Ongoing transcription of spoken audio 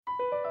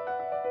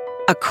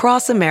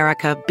Across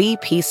America,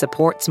 BP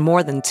supports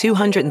more than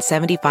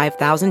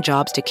 275,000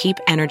 jobs to keep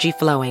energy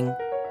flowing.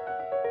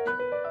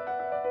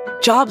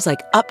 Jobs like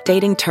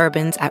updating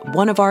turbines at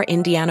one of our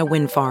Indiana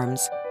wind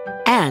farms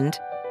and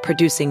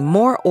producing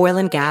more oil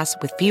and gas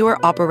with fewer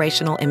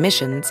operational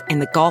emissions in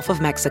the Gulf of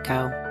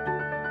Mexico.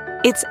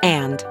 It's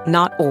and,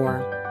 not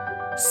or.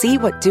 See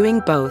what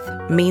doing both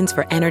means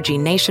for energy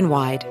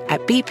nationwide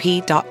at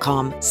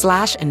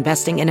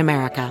bp.com/investing in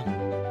America.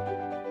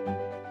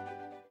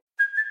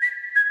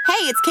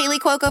 Hey, it's Kaylee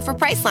Cuoco for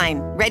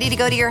Priceline. Ready to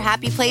go to your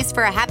happy place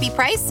for a happy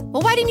price?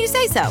 Well, why didn't you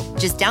say so?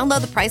 Just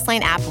download the Priceline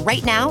app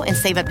right now and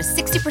save up to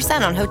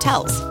 60% on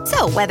hotels.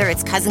 So whether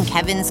it's Cousin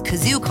Kevin's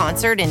Kazoo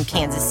Concert in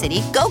Kansas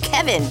City, go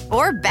Kevin,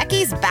 or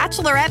Becky's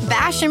Bachelorette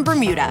Bash in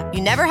Bermuda,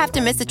 you never have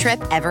to miss a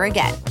trip ever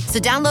again. So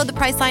download the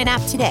Priceline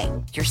app today.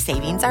 Your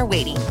savings are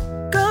waiting.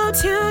 Go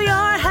to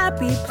your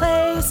happy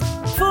place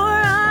for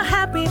a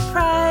happy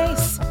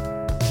price.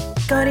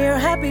 Go to your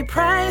happy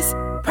price,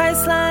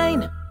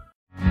 Priceline.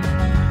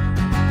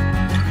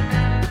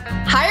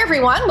 Hi,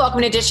 everyone.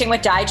 Welcome to Dishing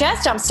with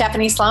Digest. I'm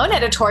Stephanie Sloan,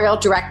 editorial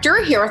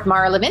director, here with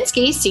Mara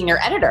Levinsky, senior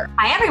editor.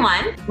 Hi,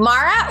 everyone.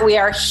 Mara, we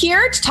are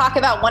here to talk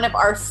about one of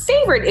our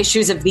favorite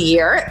issues of the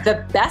year,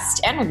 the best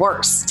and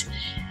worst.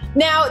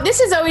 Now, this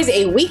is always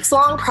a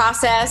weeks-long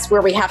process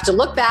where we have to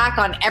look back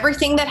on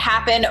everything that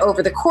happened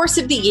over the course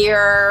of the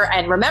year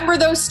and remember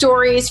those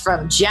stories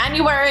from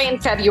January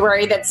and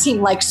February that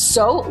seem like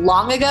so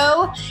long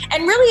ago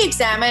and really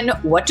examine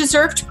what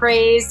deserved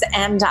praise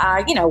and,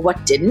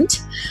 what didn't.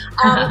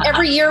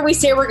 Every year we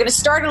say we're going to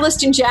start a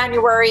list in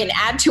January and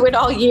add to it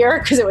all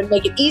year because it would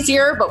make it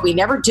easier, but we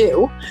never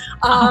do.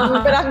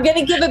 But I'm going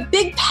to give a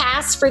big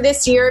pass for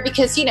this year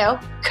because,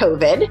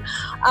 COVID.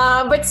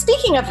 But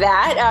speaking of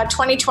that,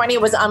 2020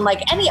 was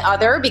unlike any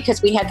other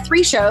because we had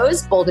 3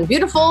 shows, Bold and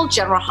Beautiful,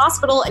 General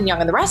Hospital, and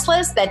Young and the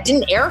Restless, that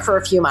didn't air for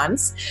a few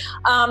months.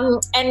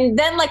 And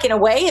then, in a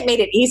way, it made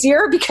it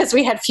easier because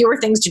we had fewer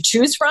things to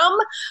choose from.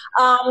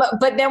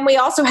 But then we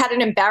also had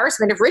an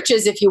embarrassment of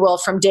riches, if you will,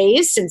 from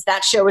Days, since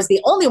that show was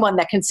the only one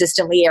that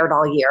consistently aired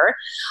all year.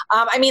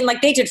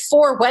 They did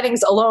 4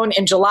 weddings alone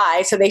in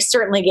July, so they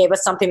certainly gave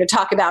us something to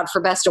talk about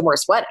for best and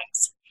worst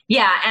weddings.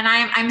 Yeah, and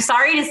I'm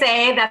sorry to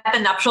say that the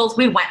nuptials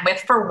we went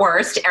with for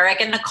worst, Eric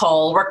and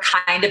Nicole, were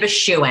kind of a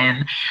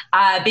shoo-in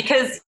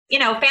because,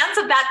 fans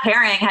of that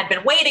pairing had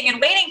been waiting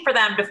and waiting for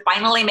them to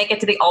finally make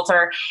it to the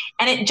altar.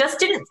 And it just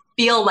didn't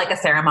feel like a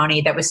ceremony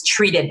that was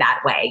treated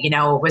that way.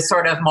 It was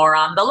sort of more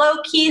on the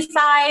low-key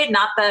side,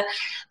 not the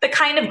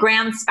kind of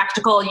grand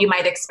spectacle you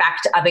might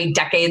expect of a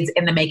decades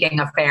in the making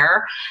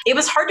affair. It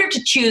was harder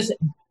to choose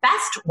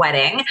best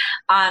wedding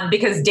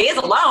because Days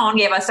alone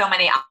gave us so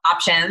many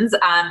options.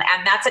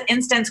 And that's an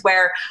instance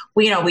where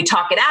we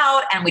talk it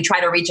out and we try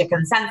to reach a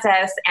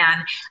consensus.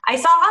 And I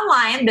saw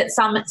online that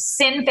some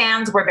Sin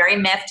fans were very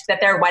miffed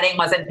that their wedding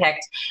wasn't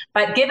picked.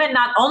 But given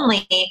not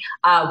only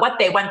what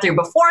they went through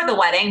before the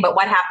wedding, but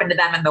what happened to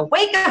them in the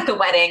wake of the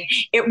wedding,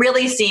 it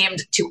really seemed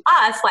to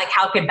us like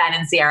how could Ben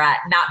and Sierra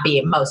not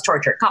be most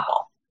tortured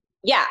couple?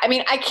 Yeah,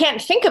 I can't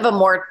think of a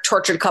more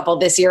tortured couple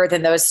this year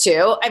than those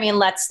two.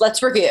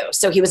 Let's review.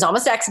 So he was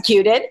almost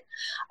executed.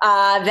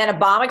 Then a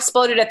bomb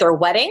exploded at their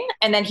wedding,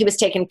 and then he was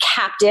taken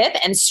captive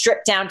and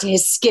stripped down to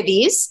his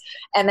skivvies,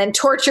 and then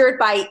tortured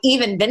by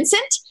even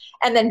Vincent.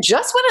 And then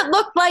just when it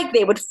looked like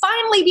they would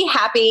finally be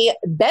happy,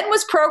 Ben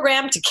was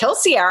programmed to kill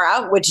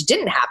Sierra, which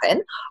didn't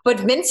happen. But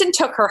Vincent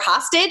took her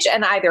hostage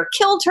and either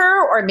killed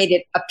her or made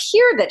it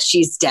appear that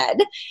she's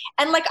dead.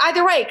 And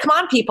either way, come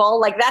on, people,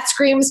 that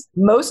screams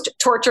most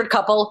tortured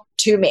couple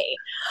to me.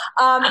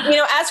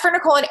 As for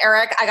Nicole and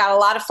Eric, I got a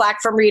lot of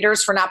flack from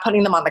readers for not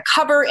putting them on the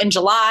cover in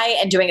July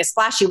and doing a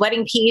splashy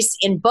wedding piece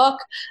in book.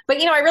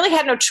 But, I really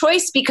had no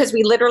choice because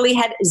we literally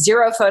had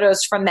 0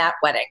 photos from that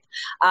wedding.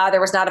 There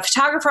was not a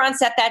photographer on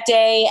set that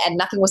day and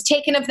nothing was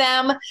taken of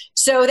them.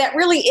 So that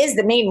really is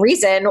the main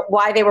reason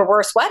why they were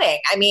worst wedding.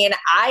 I'm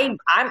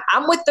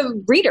with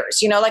the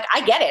readers,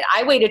 I get it.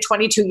 I waited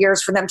 22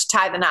 years for them to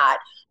tie the knot.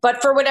 But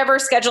for whatever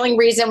scheduling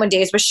reason, when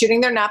Days was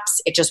shooting their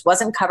nups, it just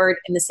wasn't covered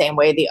in the same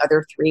way the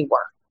other 3 were.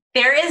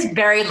 There is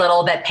very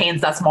little that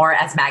pains us more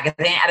as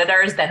magazine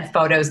editors than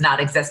photos not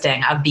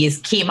existing of these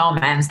key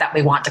moments that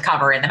we want to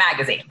cover in the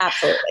magazine.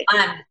 Absolutely.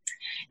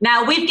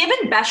 Now, we've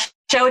given Best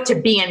Show to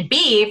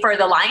B&B for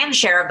the lion's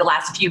share of the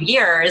last few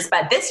years,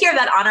 but this year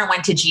that honor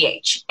went to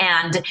GH.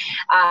 And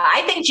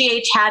I think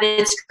GH had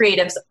its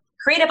creative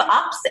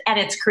ups and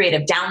its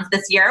creative downs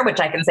this year, which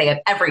I can say of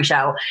every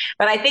show.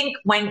 But I think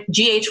when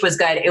GH was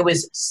good, it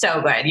was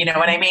so good. You know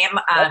what I mean?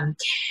 Yep.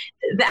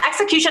 The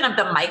execution of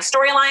the Mike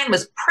storyline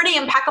was pretty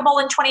impeccable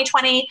in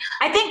 2020.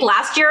 I think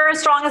last year, as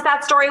strong as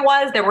that story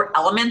was, there were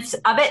elements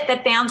of it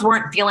that fans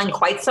weren't feeling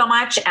quite so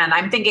much. And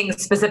I'm thinking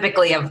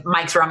specifically of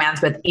Mike's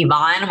romance with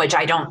Yvonne, which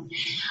I don't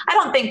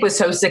think was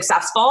so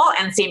successful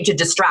and seemed to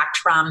distract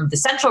from the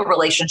central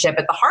relationship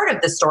at the heart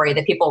of the story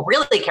that people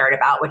really cared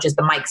about, which is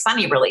the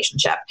Mike-Sunny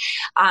relationship.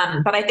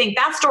 But I think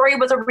that story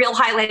was a real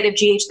highlight of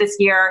GH this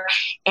year.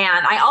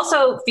 And I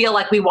also feel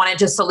like we wanted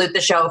to salute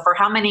the show for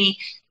how many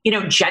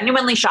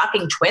genuinely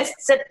shocking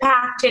twists it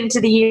packed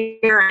into the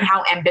year and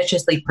how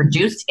ambitiously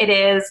produced it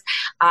is.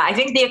 I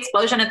think the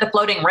explosion at the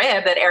Floating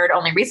Rib that aired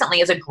only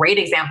recently is a great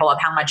example of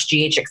how much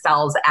GH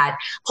excels at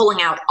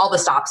pulling out all the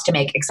stops to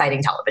make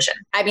exciting television.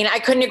 I mean, I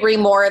couldn't agree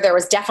more. There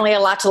was definitely a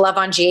lot to love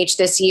on GH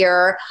this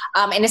year.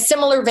 In a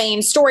similar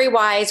vein,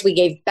 story-wise, we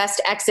gave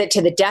Best Exit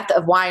to the death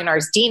of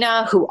Y&R's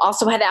Dina, who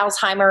also had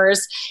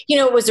Alzheimer's.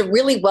 It was a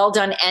really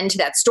well-done end to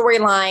that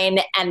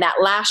storyline, and that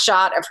last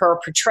shot of her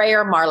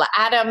portrayer, Marla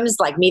Adams,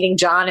 like meeting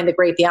John in the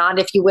great beyond,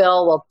 if you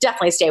will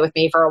definitely stay with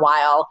me for a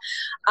while.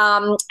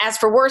 As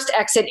for Worst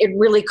Exit, it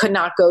really could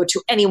not go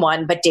to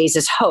anyone but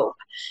Days' Hope.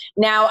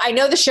 Now, I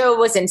know the show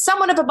was in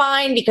somewhat of a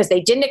bind because they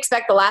didn't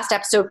expect the last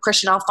episode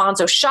Christian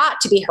Alfonso shot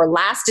to be her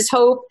last is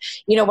Hope,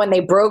 when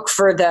they broke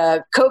for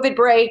the COVID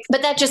break.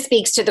 But that just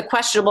speaks to the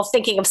questionable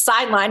thinking of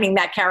sidelining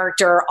that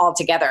character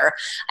altogether.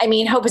 I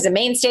mean, Hope is a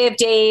mainstay of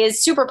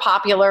Days, super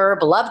popular,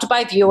 beloved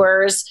by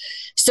viewers.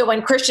 So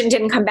when Christian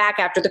didn't come back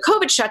after the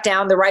COVID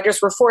shutdown, the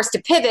writers were forced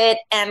to pivot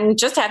and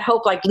just had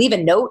Hope leave a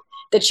note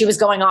that she was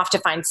going off to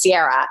find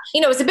Sierra.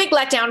 It was a big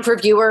letdown for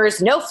viewers.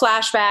 No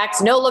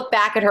flashbacks, no look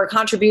back at her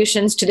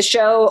contributions to the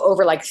show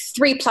over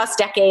 3+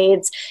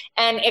 decades.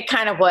 And it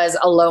kind of was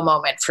a low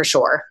moment for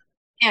sure.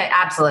 Yeah,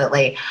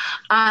 absolutely.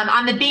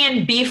 On the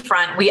B&B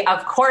front, we,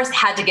 of course,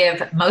 had to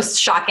give most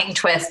shocking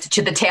twist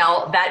to the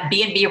tale that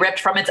B&B ripped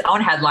from its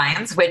own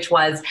headlines, which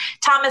was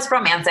Thomas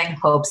romancing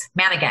Hope's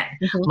mannequin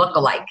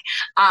lookalike.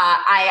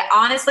 I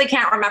honestly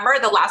can't remember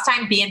the last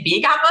time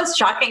B&B got most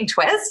shocking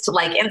twist,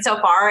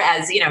 insofar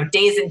as,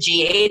 Days and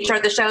GH are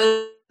the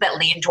shows that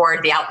lean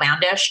toward the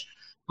outlandish,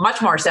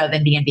 much more so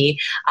than B&B.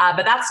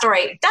 But that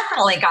story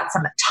definitely got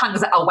some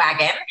tongues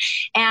a-wagging.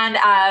 And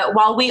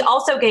while we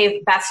also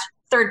gave Best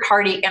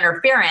Third-party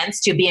interference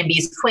to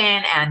B&B's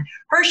Quinn and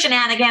her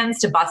shenanigans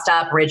to bust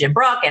up Ridge and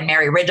Brooke and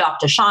marry Ridge off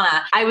to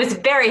Shauna, I was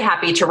very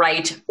happy to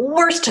write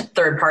worst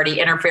third-party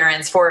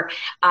interference for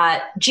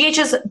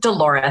GH's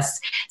Dolores,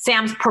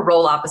 Sam's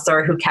parole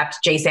officer who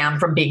kept J-Sam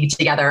from being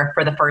together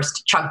for the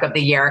first chunk of the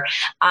year.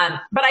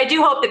 But I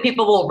do hope that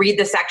people will read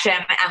the section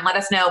and let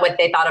us know what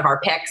they thought of our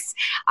picks.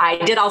 I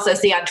did also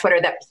see on Twitter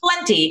that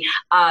plenty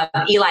of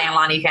Eli and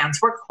Lonnie fans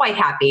were quite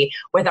happy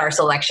with our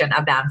selection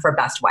of them for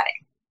Best Wedding.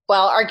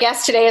 Well, our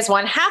guest today is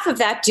one half of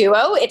that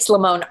duo. It's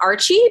Lamon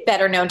Archey,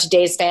 better known to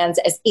Days fans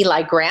as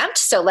Eli Grant.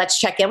 So let's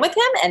check in with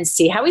him and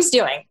see how he's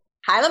doing.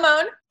 Hi,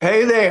 Lamon.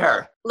 Hey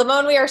there.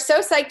 Lamon, we are so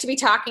psyched to be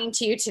talking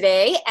to you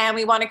today, and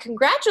we want to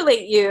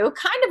congratulate you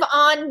kind of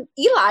on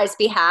Eli's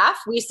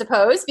behalf, we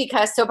suppose,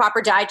 because Soap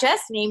Opera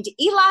Digest named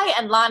Eli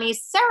and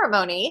Lonnie's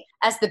ceremony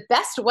as the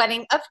best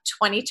wedding of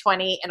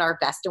 2020 in our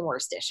best and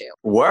worst issue.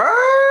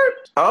 Word?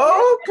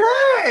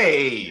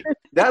 Okay.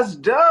 That's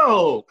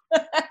dope.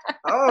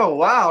 Oh,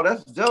 wow.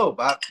 That's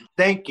dope.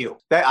 Thank you.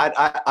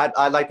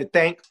 I'd like to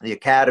thank the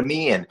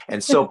Academy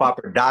and Soap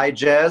Opera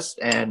Digest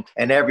and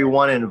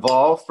everyone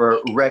involved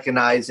for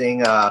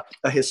recognizing a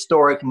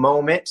historic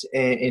moment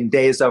in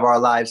Days of Our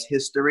Lives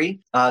history.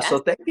 So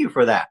thank you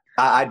for that.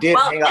 I did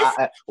hang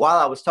up while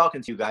I was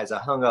talking to you guys. I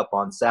hung up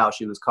on Sal.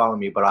 She was calling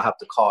me, but I'll have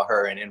to call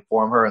her and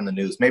inform her in the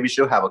news. Maybe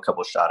she'll have a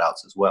couple shout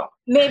outs as well.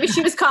 Maybe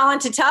she was calling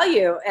to tell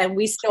you and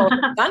we stole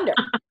her thunder.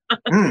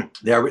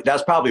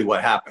 That's probably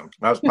what happened.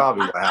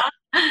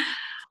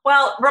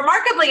 Well,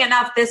 remarkably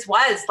enough, this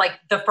was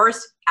the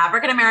first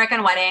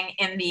African-American wedding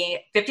in the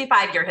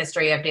 55-year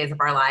history of Days of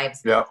Our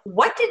Lives. Yeah.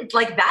 What did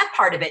that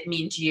part of it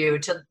mean to you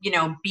to,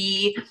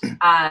 be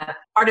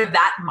part of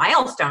that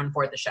milestone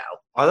for the show?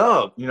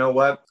 Although, you know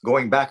what?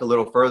 Going back a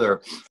little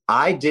further,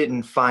 I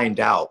didn't find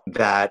out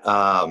that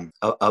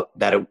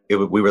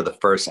we were the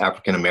first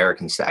African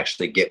Americans to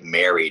actually get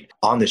married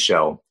on the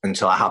show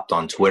until I hopped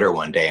on Twitter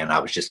one day and I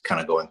was just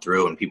kind of going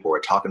through and people were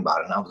talking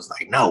about it and I was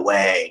like, no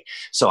way.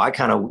 So I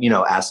kind of,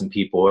 asked some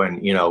people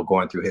and,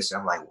 going through history,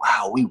 I'm like,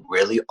 wow, we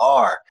really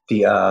are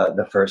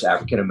the first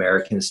African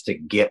Americans to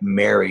get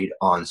married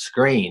on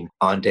screen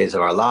on Days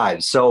of Our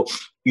Lives. So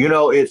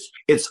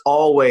it's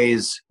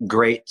always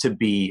great to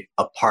be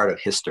a part of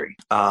history.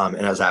 And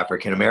as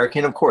African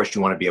American, of course,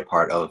 you want to be a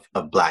part of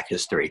Black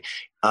history.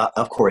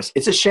 Of course,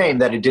 it's a shame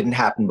that it didn't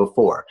happen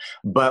before,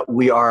 but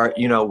we are,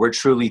 we're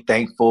truly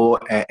thankful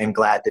and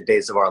glad that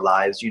Days of Our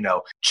Lives,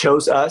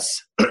 chose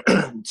us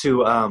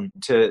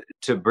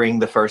to bring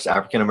the first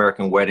African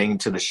American wedding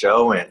to the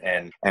show,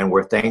 and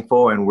we're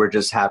thankful and we're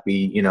just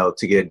happy,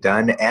 to get it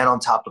done. And on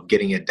top of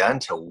getting it done,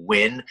 to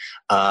win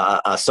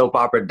a Soap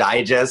Opera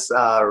Digest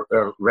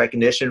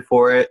recognition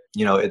for it,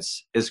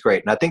 it's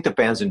great, and I think the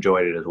fans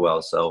enjoyed it as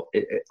well. So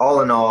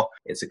all in all,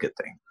 it's a good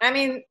thing. I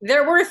mean,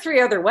 there were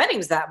 3 other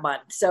weddings that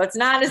month. So it's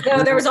not as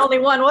though there was only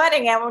one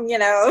wedding and, we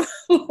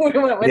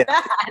went with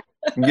that.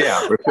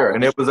 Yeah, for sure.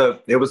 And it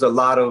was a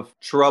lot of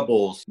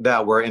troubles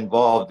that were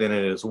involved in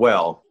it as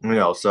well.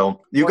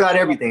 So you got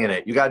everything in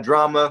it. You got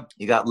drama,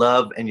 you got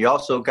love, and you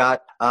also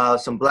got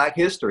some Black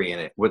history in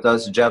it with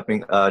us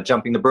jumping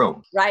the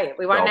broom. Right.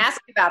 We wanted to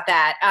ask you about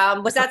that.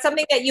 Was that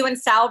something that you and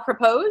Sal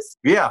proposed?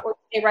 Yeah.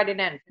 They write it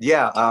in.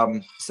 Yeah.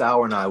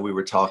 Sal and I, we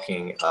were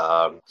talking,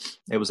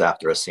 it was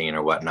after a scene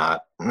or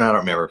whatnot. And I don't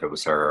remember if it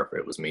was her or if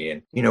it was me.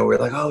 And, we're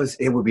like, oh,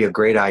 it would be a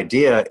great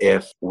idea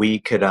if we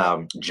could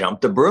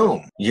jump the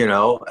broom,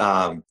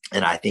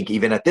 and I think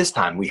even at this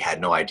time, we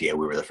had no idea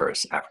we were the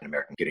first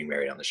African-American getting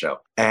married on the show.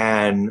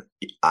 And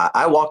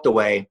I walked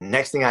away.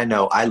 Next thing I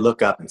know, I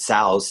look up and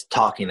Sal's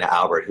talking to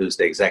Albert, who's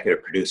the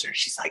executive producer. And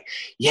she's like,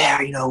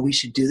 yeah, we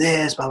should do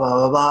this, blah, blah,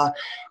 blah, blah.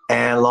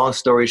 And long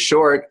story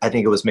short, I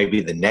think it was maybe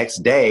the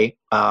next day,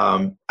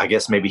 I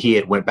guess maybe he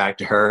had went back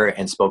to her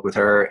and spoke with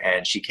her,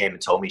 and she came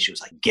and told me, she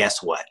was like,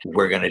 guess what?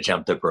 We're going to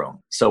jump the broom.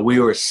 So we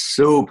were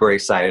super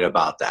excited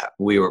about that.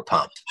 We were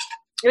pumped.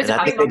 And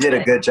I think they did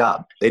a good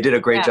job. They did a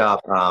great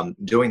job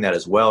doing that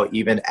as well,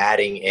 even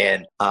adding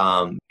in,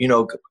 a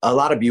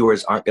lot of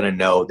viewers aren't going to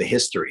know the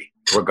history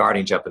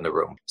regarding jumping the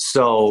broom.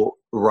 So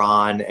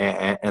Ron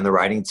and the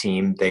writing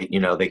team,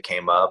 they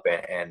came up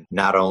and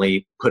not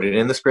only put it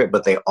in the script,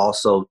 but they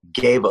also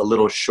gave a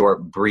little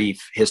short,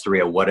 brief history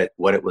of what it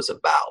was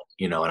about,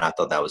 and I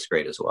thought that was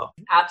great as well.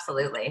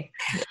 Absolutely.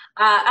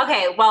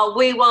 Okay. Well,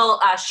 we will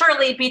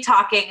surely be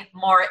talking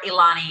more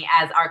Ilani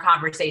as our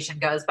conversation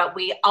goes, but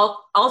we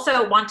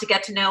also want to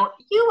get to know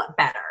you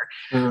better.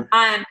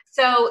 Mm-hmm.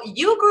 So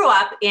you grew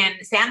up in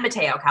San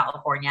Mateo,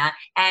 California,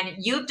 and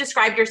you've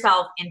described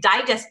yourself in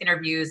digest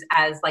interviews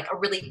as like a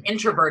really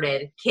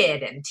introverted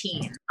kid and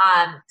teen.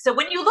 So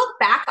when you look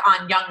back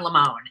on young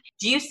Lamon,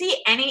 do you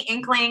see any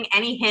inkling,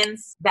 any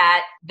hints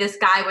that this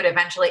guy would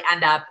eventually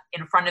end up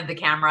in front of the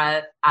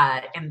camera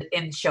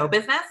in show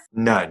business?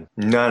 None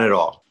at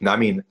all. I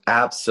mean,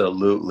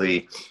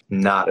 absolutely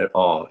not at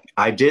all.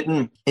 I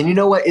didn't. And you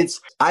know what?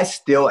 I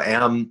still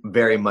am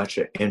very much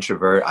an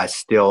introvert. I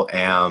still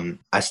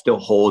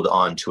hold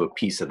on to a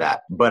piece of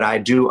that. But I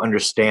do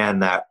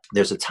understand that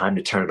there's a time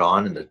to turn it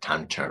on and a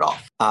time to turn it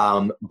off.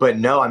 But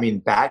no, I mean,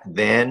 back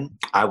then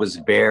I was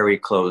very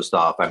closed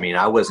off. I mean,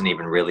 I wasn't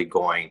even really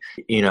going,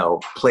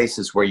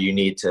 places where you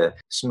need to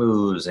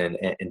smooze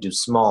and do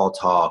small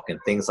talk and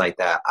things like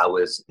that. I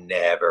was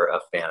never a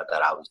fan of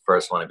that. I was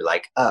first one to be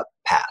like,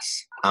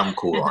 pass. I'm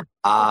cool on.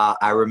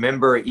 I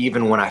remember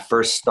even when I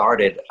first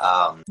started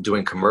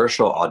doing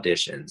commercial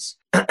auditions,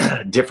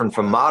 different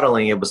from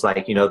modeling, it was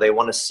like, they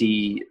want to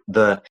see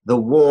the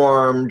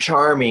warm,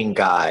 charming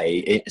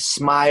guy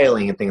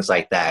smiling and things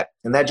like that.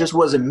 And that just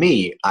wasn't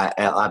me.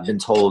 I've been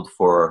told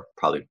for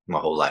probably my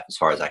whole life, as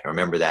far as I can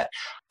remember, that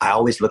I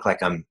always look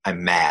like I'm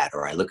mad,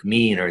 or I look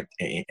mean,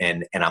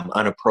 and I'm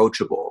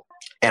unapproachable.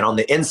 And on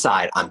the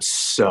inside, I'm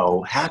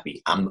so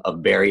happy. I'm a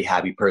very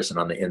happy person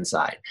on the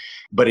inside.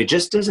 But it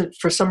just doesn't,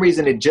 for some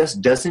reason, it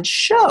just doesn't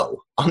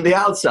show on the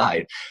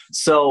outside.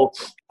 So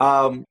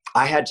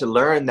I had to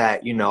learn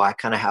that, I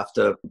kind of have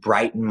to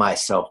brighten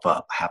myself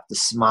up. I have to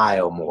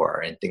smile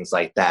more and things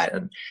like that.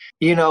 And,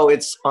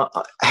 it's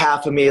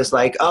half of me is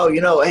like, oh,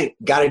 hey,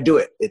 got to do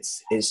it.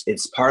 It's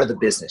part of the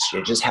business.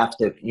 You just have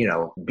to,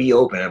 be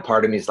open. And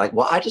part of me is like,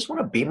 well, I just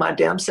want to be my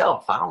damn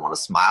self. I don't want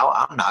to smile.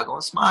 I'm not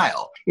going to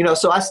smile.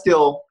 So I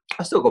still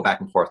go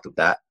back and forth with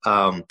that.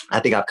 I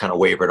think I've kind of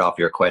wavered off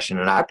your question,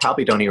 and I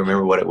probably don't even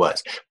remember what it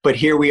was. But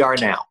here we are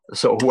now.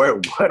 So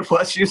what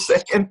was you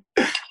saying?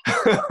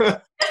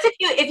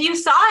 If you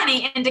saw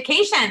any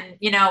indication,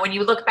 when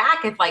you look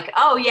back, it's like,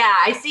 oh yeah,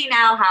 I see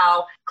now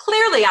how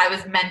clearly I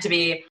was meant to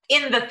be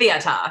in the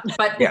theater.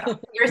 But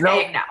you're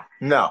saying no.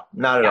 No,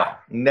 not at all.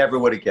 Never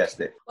would have guessed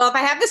it. Well, if I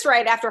have this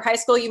right, after high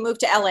school, you moved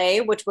to LA,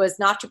 which was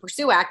not to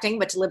pursue acting,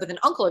 but to live with an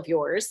uncle of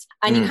yours.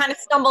 And you kind of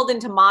stumbled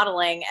into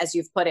modeling, as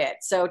you've put it.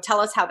 So tell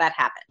us how that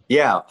happened.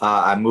 Yeah,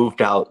 I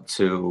moved out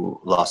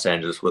to Los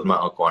Angeles with my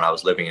uncle, and I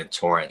was living in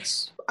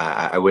Torrance.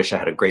 I wish I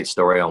had a great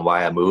story on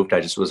why I moved.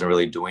 I just wasn't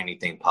really doing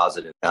anything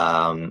positive.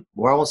 Well,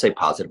 I won't say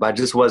positive, but I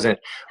just wasn't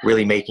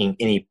really making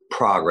any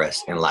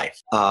progress in life.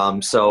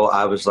 So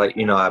I was like,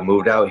 I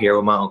moved out here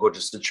with my uncle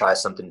just to try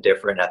something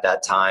different. At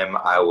that time,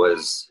 I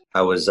was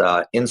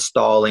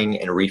installing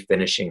and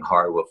refinishing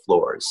hardwood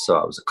floors. So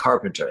I was a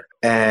carpenter,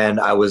 and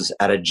I was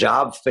at a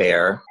job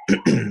fair,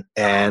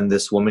 and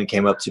this woman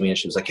came up to me and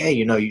she was like, hey,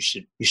 you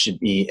should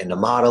be into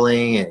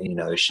modeling, and,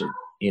 you should,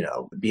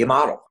 be a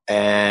model.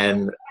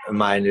 And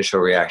my initial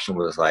reaction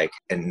was like,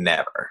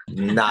 never,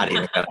 not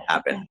even gonna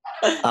happen.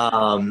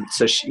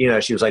 So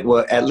she was like,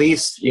 well, at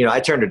least, I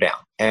turned her down,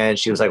 and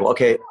she was like, well,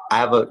 okay,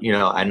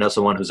 I know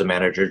someone who's a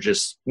manager,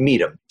 just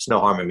meet him. There's no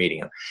harm in meeting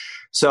him.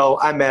 So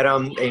I met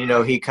him,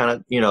 and, he kind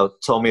of,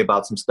 told me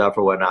about some stuff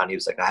or whatnot. And he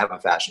was like, I have a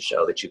fashion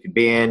show that you can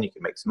be in. You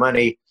can make some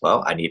money.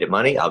 Well, I needed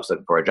money. I was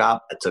looking for a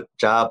job. I took the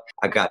job.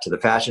 I got to the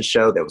fashion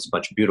show. There was a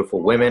bunch of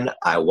beautiful women.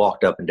 I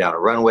walked up and down a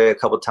runway a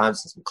couple of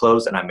times in some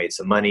clothes, and I made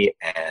some money,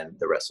 and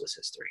the rest was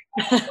history.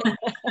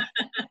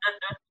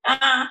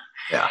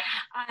 Yeah.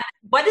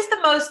 What is the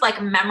most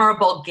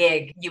memorable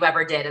gig you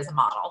ever did as a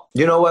model?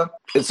 You know what?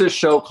 It's a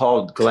show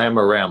called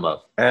Glamorama,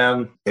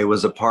 and it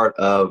was a part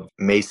of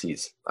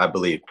Macy's, I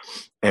believe.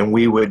 And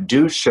we would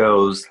do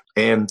shows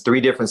in 3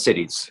 different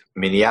cities: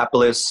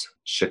 Minneapolis,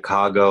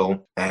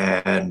 Chicago,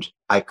 and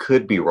I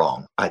could be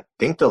wrong. I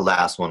think the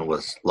last one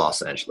was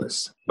Los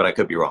Angeles, but I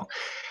could be wrong.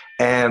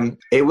 And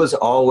it was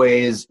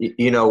always,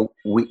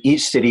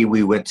 each city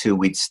we went to,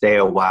 we'd stay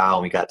a while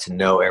and we got to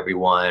know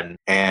everyone.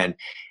 And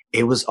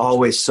it was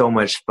always so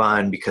much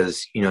fun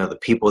because, the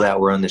people that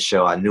were on the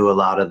show, I knew a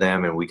lot of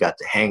them and we got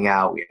to hang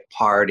out. We had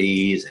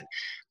parties and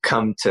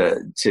come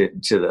to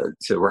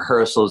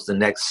rehearsals the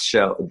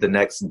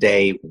next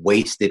day,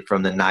 wasted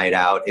from the night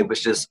out. It was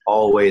just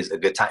always a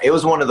good time. It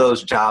was one of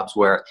those jobs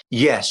where,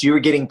 yes, you were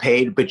getting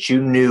paid, but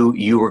you knew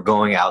you were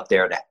going out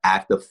there to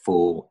act a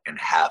fool and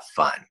have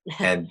fun.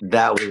 And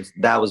that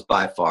was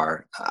by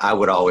far, I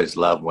would always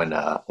love when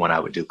I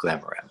would do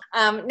Glamorama.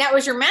 Now, it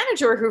was your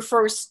manager who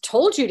first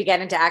told you to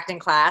get into acting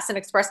class and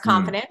expressed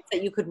confidence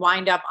that you could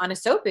wind up on a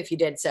soap if you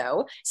did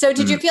so. So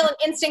did you feel an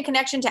instant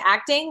connection to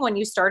acting when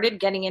you started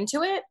getting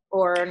into it,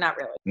 or not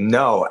really?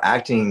 No,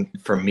 acting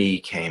for me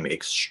came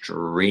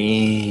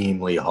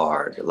extremely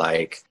hard.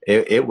 Like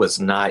it was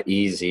not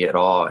easy at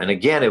all. And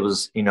again, it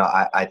was,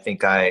 I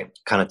think I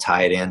kind of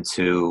tie it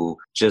into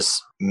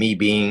just me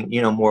being,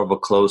 more of a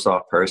closed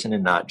off person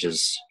and not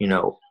just,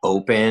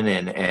 open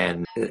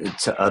and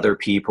to other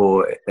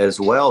people as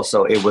well.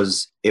 So it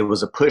was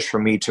a push for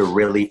me to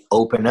really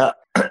open up.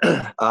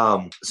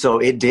 So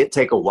it did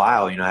take a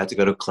while, I had to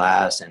go to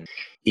class, and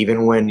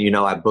even when,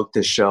 I booked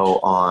the show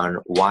on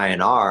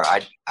Y&R,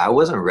 I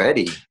wasn't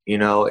ready.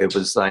 It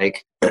was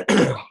like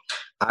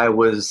I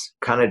was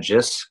kind of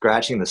just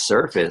scratching the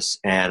surface,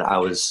 and I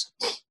was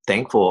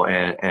thankful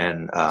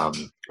and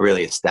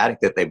really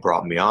ecstatic that they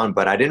brought me on.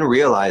 But I didn't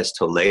realize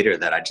till later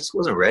that I just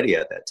wasn't ready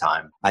at that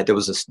time. There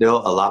was still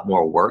a lot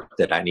more work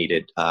that I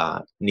needed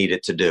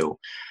to do.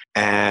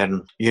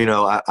 And,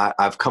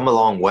 I've come a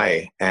long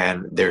way,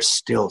 and there's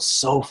still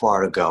so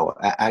far to go.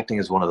 Acting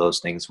is one of those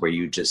things where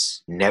you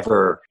just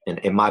never,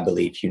 in my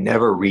belief, you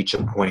never reach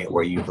a point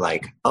where you've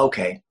like,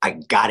 okay, I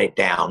got it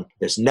down.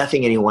 There's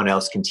nothing anyone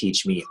else can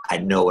teach me. I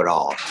know it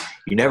all.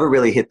 You never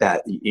really hit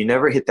that. You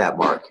never hit that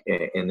mark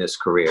in this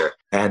career.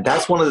 And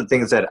that's one of the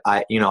things that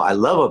I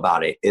love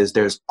about it is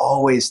there's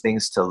always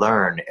things to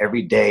learn.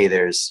 Every day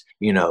there's,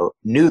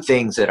 new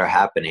things that are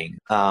happening.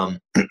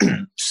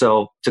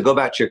 So to go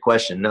back to your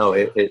question, no,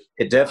 it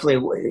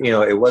definitely,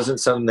 it wasn't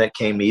something that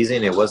came easy,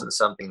 and it wasn't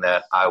something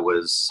that I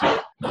was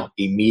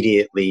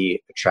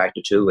immediately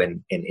attracted to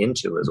and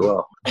into as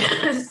well.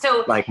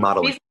 So like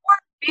modeling.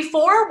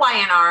 Before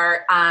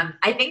Y&R,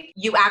 I think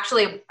you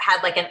actually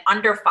had like an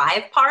under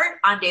 5 part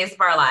on Days of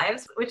Our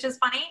Lives, which is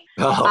funny.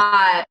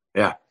 Oh,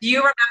 yeah. Do you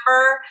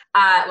remember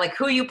like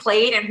who you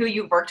played and who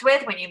you worked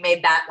with when you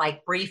made that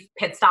like brief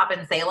pit stop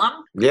in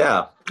Salem?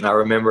 Yeah, I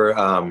remember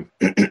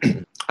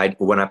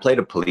when I played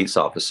a police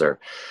officer,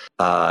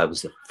 it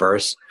was the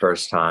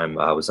first time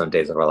I was on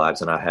Days of Our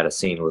Lives, and I had a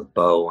scene with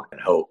Bo and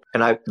Hope.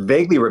 And I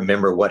vaguely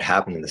remember what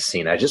happened in the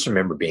scene. I just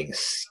remember being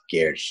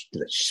scared.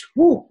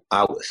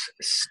 I was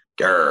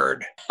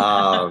scared.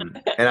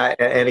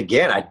 And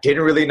again, I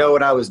didn't really know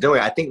what I was doing.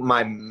 I think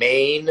my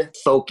main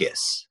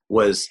focus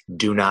was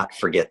do not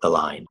forget the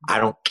line. I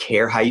don't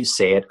care how you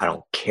say it. I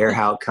don't care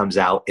how it comes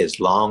out,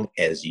 as long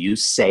as you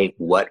say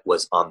what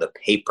was on the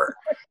paper.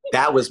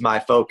 That was my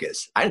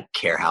focus. I didn't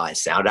care how I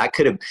sounded.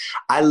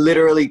 I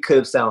literally could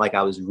have sounded like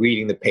I was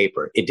reading the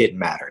paper. It didn't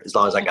matter as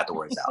long as I got the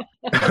words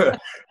out.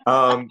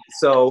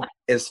 So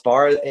as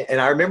far as,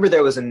 and I remember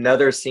there was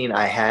another scene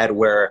I had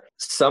where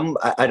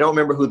I don't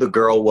remember who the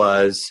girl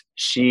was.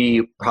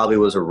 She probably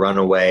was a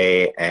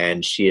runaway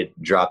and she had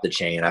dropped the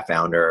chain. I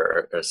found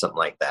her or something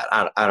like that.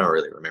 I don't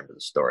really remember the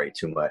story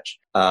too much.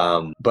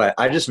 But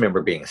I just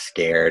remember being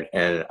scared,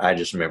 and I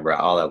just remember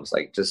all I was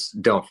like,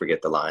 just don't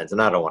forget the lines,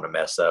 and I don't want to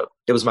mess up.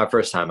 It was my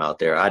first time out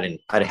there. I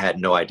had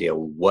no idea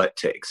what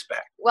to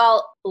expect.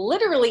 Well,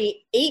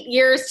 literally 8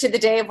 years to the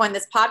day of when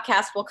this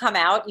podcast will come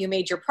out, you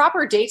made your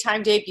proper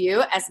daytime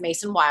debut as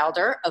Mason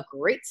Wilder, a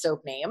great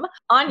soap name,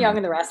 on Young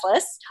and the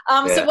Restless.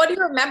 So what do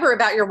you remember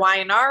about your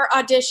Y&R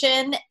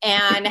audition?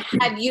 And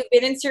had you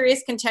been in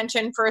serious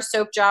contention for a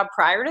soap job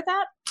prior to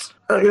that?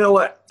 You know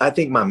what? I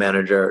think my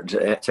manager,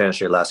 to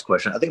answer your last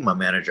question, I think my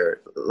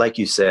manager, like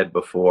you said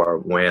before,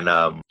 when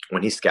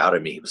he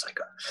scouted me, he was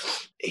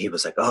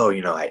like, oh,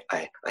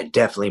 I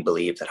definitely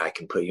believe that I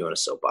can put you in a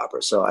soap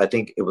opera. So I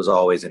think it was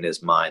always in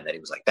his mind that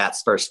he was like,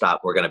 that's first stop.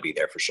 We're going to be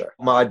there for sure.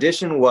 My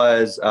audition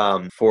was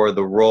for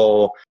the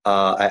role.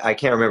 I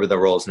can't remember the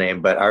role's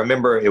name, but I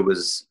remember it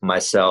was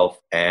myself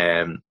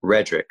and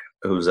Redrick,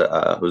 who's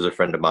a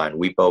friend of mine.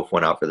 We both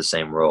went out for the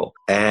same role,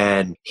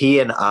 and he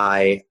and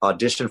I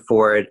auditioned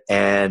for it.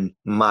 And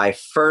my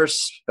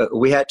first,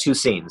 we had 2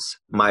 scenes.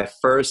 My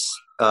first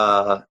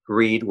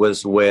read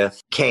was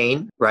with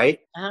Kane, right?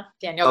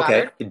 Daniel.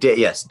 Okay.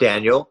 Yes,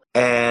 Daniel.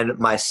 And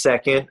my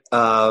second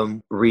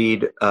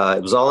read, it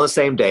was all on the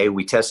same day.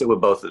 We tested with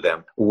both of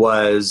them.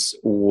 Was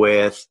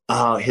with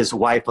his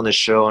wife on the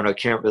show, and I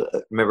can't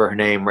remember her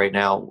name right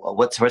now.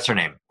 What's her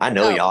name? I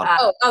know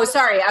y'all.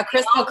 Sorry,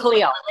 Crystal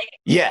Khalil.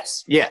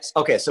 Yes.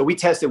 Okay, so we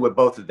tested with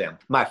both of them.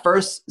 My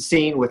first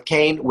scene with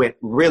Kane went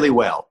really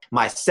well.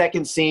 My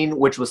second scene,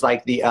 which was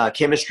like the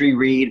chemistry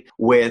read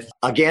with,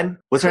 again,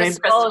 what's her name?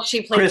 Crystal.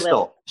 She played Crystal.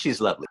 Lily.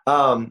 She's lovely.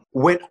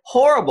 Went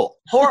horrible.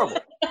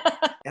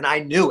 And And I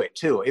knew it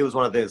too. It was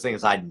one of those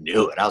things I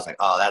knew it. I was like,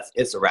 oh,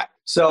 it's a wrap.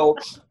 So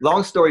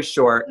long story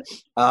short,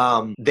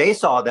 they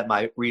saw that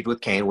my read with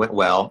Kane went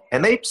well,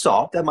 and they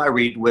saw that my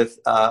read with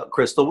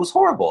Crystal was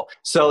horrible.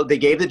 So they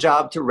gave the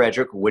job to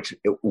Redrick, which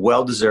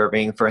well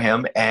deserving for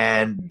him.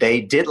 And they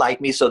did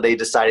like me. So they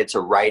decided to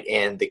write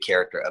in the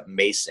character of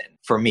Mason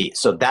for me.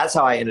 So that's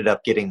how I ended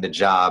up getting the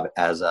job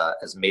as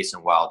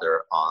Mason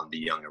Wilder on The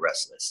Young and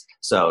Restless.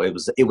 So it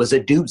was a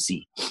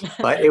doozy,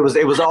 but it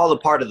was all a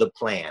part of the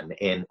plan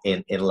in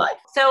life.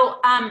 So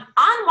on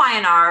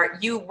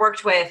YNR, you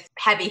worked with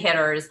heavy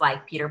hitters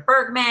like Peter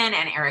Bergman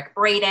and Eric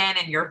Braeden,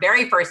 and your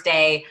very first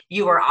day,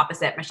 you were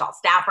opposite Michelle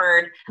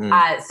Stafford.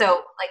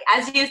 So like,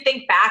 as you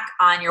think back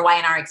on your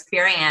YNR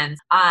experience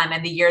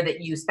and the year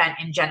that you spent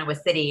in Genoa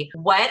City,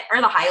 what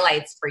are the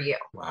highlights for you?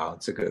 Wow,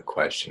 that's a good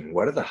question.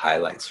 What are the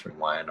highlights from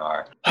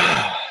YNR?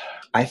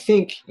 I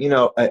think,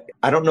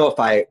 I don't know if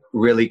I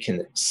really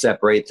can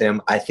separate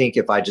them. I think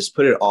if I just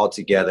put it all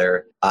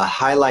together, a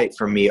highlight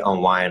for me on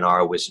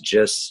YNR was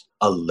just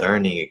a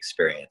learning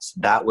experience.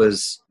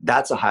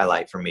 That's a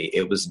highlight for me.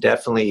 It was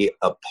definitely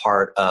a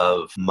part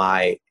of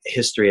my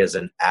history as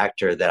an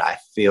actor that I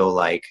feel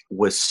like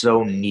was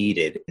so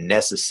needed,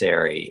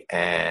 necessary.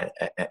 And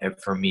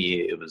for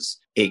me,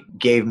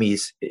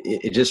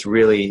 it just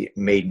really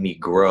made me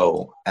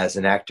grow as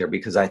an actor,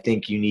 because I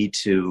think you need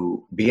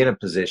to be in a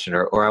position,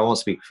 or I won't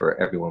speak for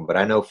everyone, but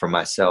I know for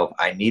myself,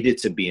 I needed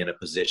to be in a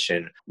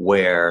position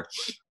where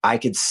I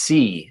could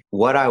see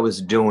what I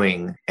was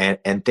doing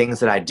and things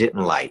that I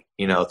didn't like,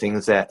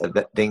 things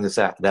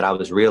that I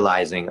was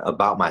realizing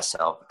about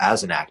myself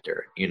as an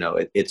actor.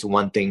 It's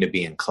one thing to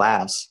be in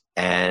class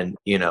and,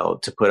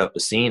 to put up a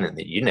scene and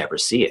you never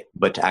see it,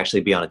 but to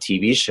actually be on a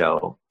TV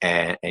show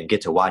and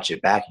get to watch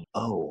it back.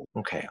 Oh,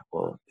 okay.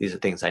 Well, these are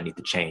things I need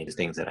to change,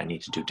 things that I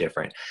need to do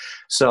different.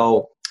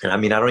 So, and I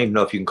mean, I don't even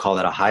know if you can call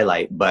that a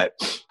highlight, but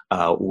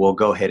we'll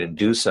go ahead and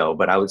do so.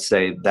 But I would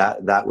say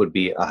that would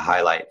be a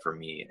highlight for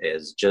me,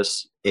 is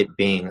just it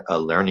being a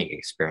learning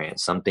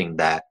experience, something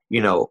that,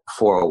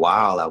 for a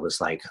while I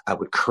was like, I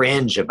would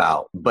cringe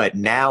about. But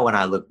now when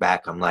I look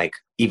back, I'm like,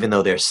 even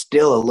though there's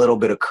still a little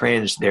bit of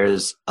cringe,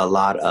 there's a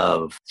lot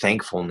of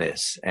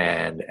thankfulness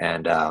and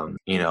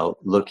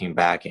looking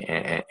back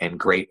and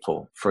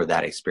grateful for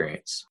that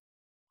experience.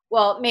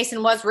 Well,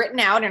 Mason was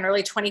written out in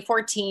early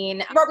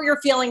 2014. What were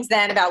your feelings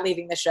then about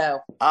leaving the show?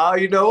 Oh,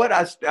 you know what?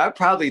 I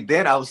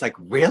was like,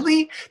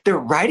 really? They're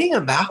writing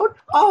him out?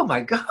 Oh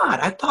my God.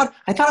 I thought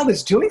I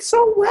was doing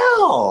so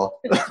well.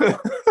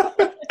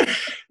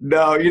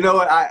 No, you know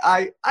what?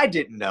 I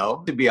didn't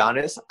know, to be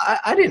honest.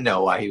 I didn't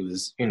know why he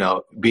was,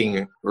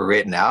 being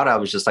written out. I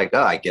was just like,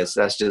 oh, I guess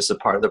that's just a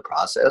part of the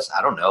process.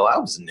 I don't know. I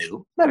was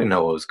new. I didn't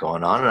know what was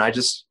going on. And I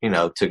just,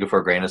 took it for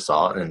a grain of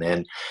salt. And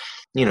then,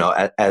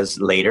 as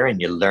later and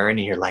you learn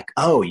and you're like,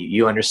 oh,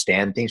 you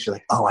understand things. You're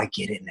like, oh, I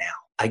get it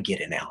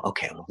now.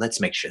 Okay, well, let's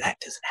make sure that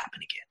doesn't happen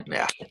again.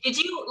 Yeah. Did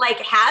you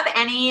have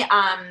any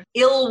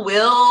ill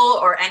will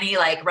or any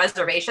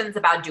reservations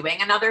about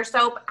doing another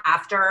soap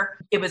after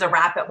it was a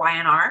wrap at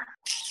YNR?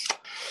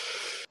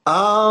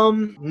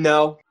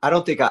 No, I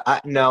don't think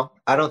I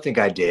don't think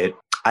I did.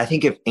 I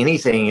think if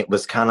anything, it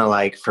was kind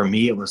of for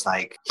me, it was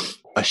like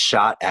a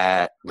shot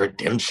at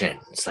redemption.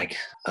 It's like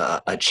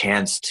a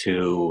chance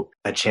to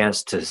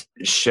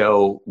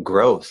show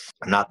growth.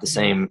 I'm not the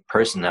same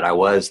person that I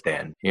was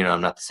then.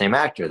 I'm not the same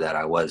actor that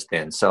I was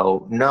then.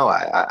 So no,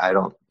 I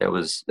don't. There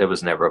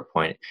was never a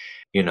point,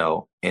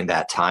 in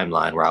that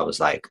timeline where I was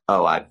like,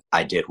 oh,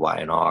 I did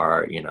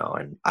YNR,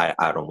 and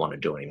I don't want to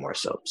do any more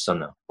soaps. So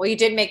no. Well, you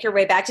did make your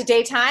way back to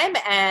daytime,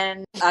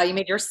 and you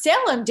made your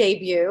Salem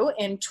debut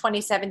in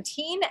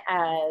 2017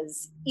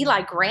 as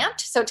Eli Grant.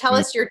 So tell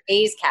us your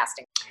Days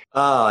casting.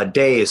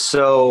 Days.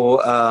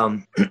 So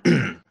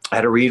I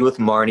had a read with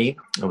Marnie.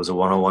 It was a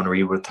one-on-one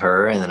read with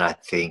her, and then I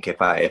think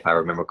if I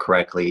remember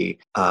correctly,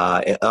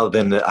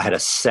 then I had a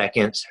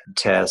second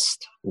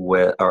test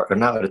with, or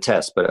not a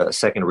test, but a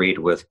second read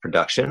with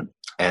production.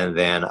 And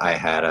then I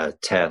had a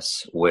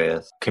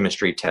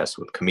chemistry test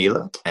with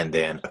Camila, and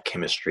then a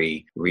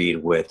chemistry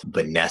read with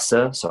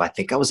Vanessa. So I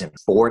think I was in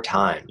 4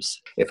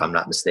 times, if I'm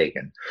not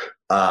mistaken,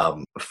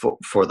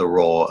 for the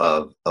role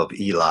of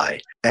Eli.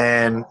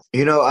 And,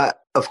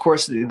 of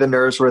course, the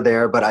nerves were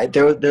there, but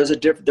there was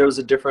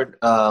a different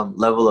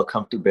level of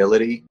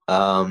comfortability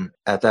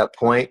at that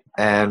point.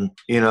 And,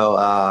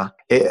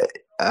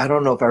 I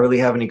don't know if I really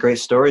have any great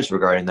stories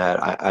regarding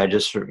that. I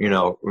just,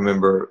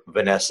 remember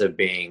Vanessa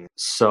being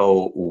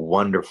so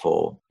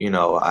wonderful.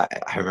 I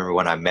remember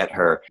when I met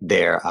her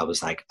there, I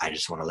was like, I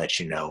just want to let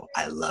you know,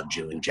 I loved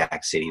you in New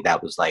Jack City.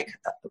 That was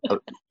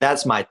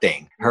that's my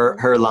thing.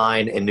 Her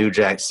line in New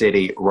Jack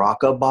City,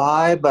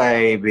 rockabye,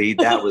 baby.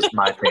 That was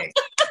my thing.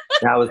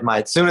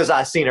 As soon as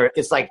I seen her,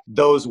 it's like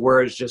those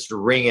words just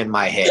ring in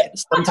my head.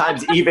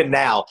 Sometimes even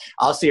now,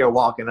 I'll see her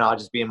walking and I'll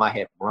just be in my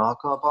head,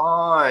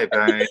 rockabye,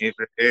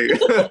 baby.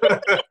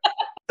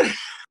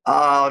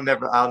 I'll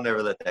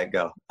never let that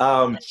go.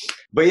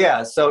 But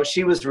yeah, so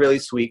she was really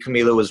sweet.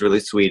 Camila was really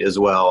sweet as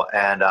well.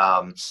 And,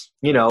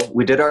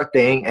 we did our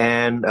thing.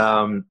 And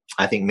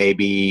I think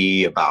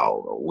maybe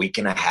about a week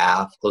and a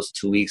half, close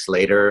to 2 weeks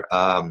later,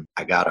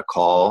 I got a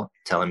call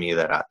telling me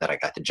that I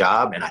got the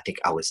job. And I think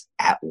I was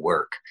at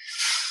work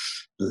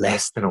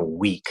less than a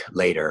week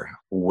later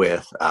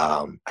with,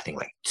 I think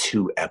like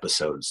 2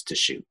 episodes to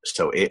shoot.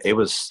 So it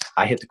was,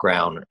 I hit the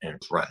ground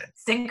and running.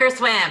 Sink or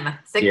swim,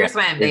 or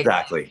swim.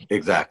 Baby.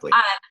 Exactly.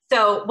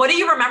 So what do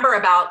you remember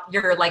about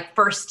your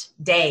first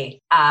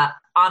day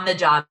on the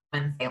job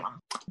in Salem?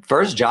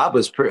 First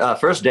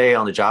day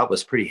on the job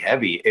was pretty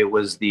heavy. It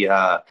was the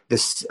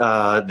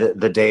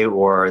day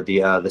or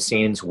the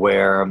scenes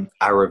where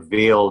I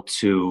revealed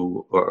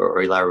to,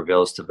 or Eli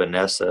reveals to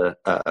Vanessa,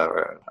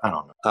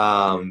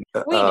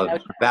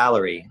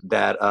 Valerie,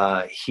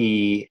 that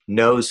he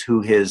knows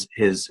who his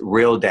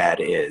real dad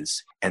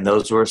is. And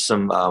those were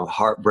some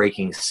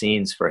heartbreaking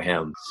scenes for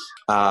him.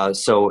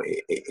 So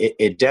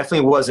it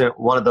definitely wasn't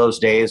one of those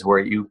days where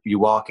you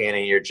walk in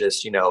and you're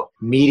just,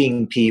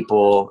 meeting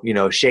people,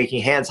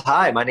 shaking hands.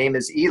 Hi, my name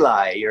is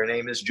Eli. Your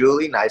name is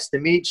Julie. Nice to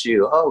meet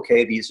you. Oh,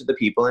 okay, these are the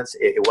people. And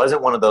it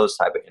wasn't one of those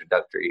type of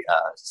introductory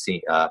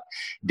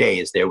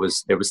days. There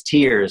was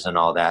tears and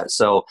all that.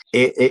 So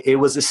it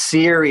was a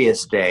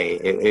serious day.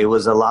 It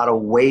was a lot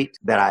of weight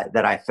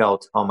that I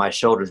felt on my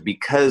shoulders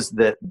because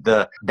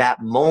that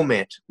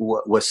moment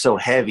was so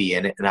heavy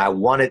and I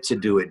wanted to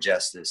do it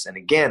justice. And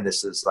again,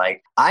 this is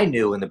I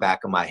knew in the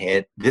back of my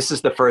head, this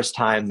is the first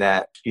time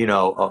that,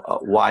 a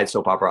wide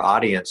soap opera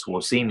audience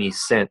will see me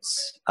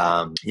since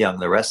Young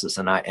and the Restless.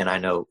 And I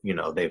know,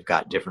 they've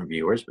got different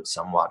viewers, but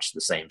some watch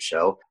the same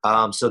show.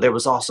 So there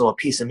was also a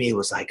piece of me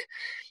was like,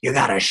 you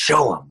got to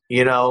show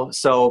them,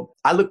 So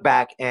I look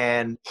back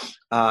and,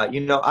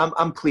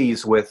 I'm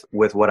pleased with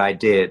what I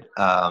did,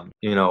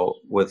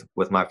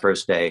 with my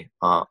first day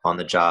on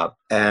the job.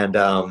 And,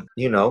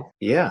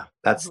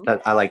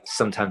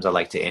 sometimes I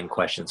like to end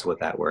questions with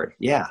that word.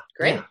 Yeah.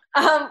 Great.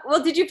 Yeah.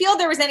 Well, did you feel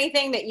there was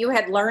anything that you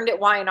had learned at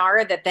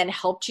Y&R that then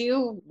helped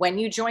you when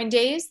you joined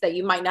Days that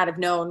you might not have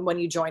known when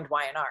you joined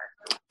Y&R?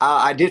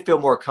 I did feel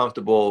more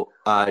comfortable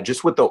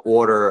just with the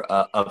order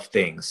of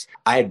things.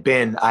 I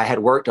had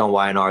worked on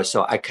Y&R,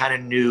 so I kind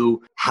of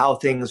knew how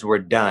things were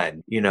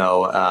done.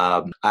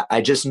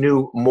 I just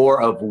knew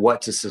more of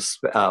what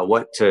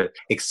to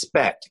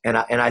expect, and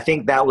I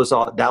think that was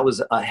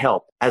a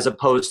help as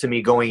opposed to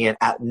me going in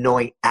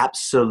knowing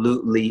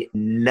absolutely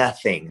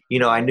nothing.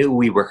 I knew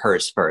we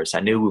rehearsed first. I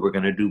knew we were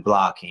going to do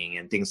blocking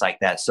and things like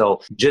that.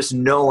 So just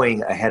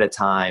knowing ahead of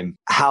time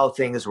how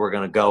things were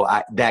going to go,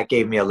 that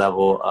gave me a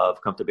level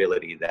of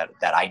comfortability that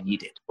I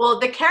needed. Well,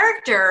 the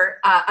character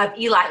of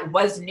Eli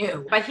was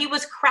new, but he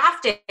was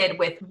crafted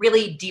with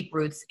really deep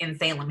roots in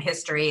Salem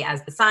history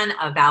as the son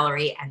of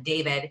Valerie and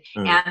David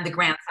and the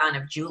grandson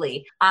of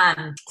Julie.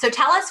 So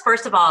tell us,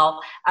 first of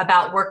all,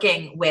 about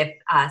working with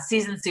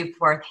Season Soup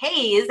Worth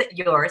Hayes,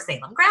 your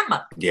Salem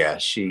grandmother. Yeah,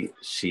 she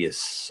is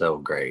so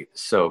great.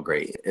 So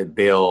great.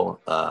 Bill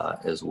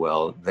as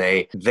well.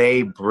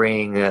 They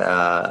bring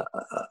a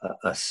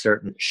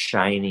certain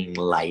shining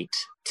light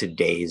to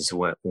Days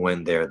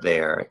when they're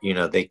there.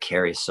 They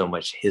carry so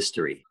much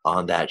history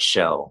on that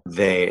show.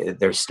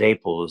 They're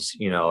staples,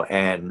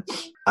 and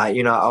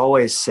I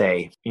always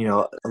say,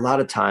 a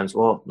lot of times,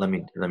 well, let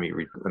me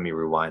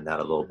rewind that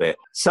a little bit.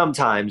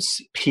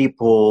 Sometimes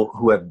people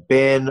who have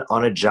been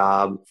on a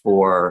job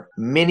for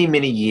many,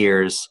 many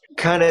years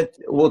kind of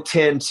will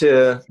tend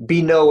to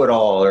be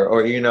know-it-all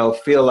or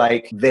feel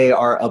like they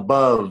are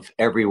above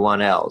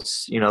everyone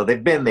else.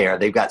 They've been there,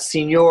 they've got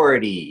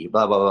seniority,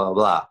 blah, blah, blah,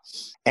 blah.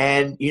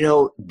 And,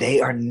 they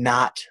are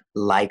not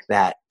like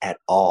that at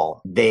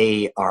all.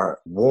 They are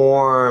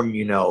warm,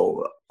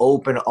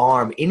 open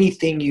arm,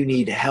 anything you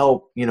need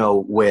help,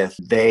 with.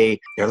 They're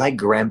like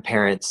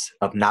grandparents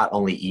of not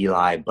only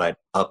Eli, but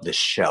of the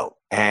show.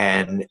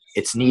 And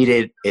it's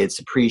needed, it's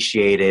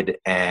appreciated,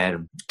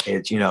 and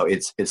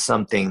it's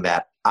something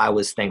that I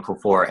was thankful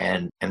for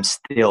and am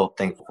still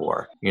thankful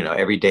for,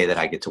 every day that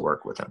I get to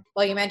work with him.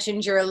 Well, you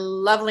mentioned your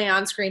lovely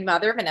on-screen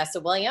mother, Vanessa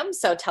Williams.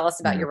 So tell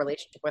us about your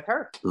relationship with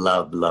her.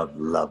 Love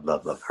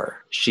her.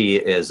 She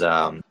is,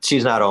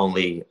 she's not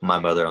only my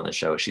mother on the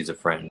show, she's a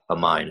friend of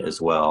mine as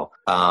well.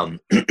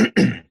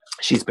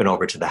 She's been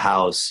over to the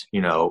house,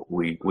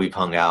 we've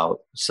hung out.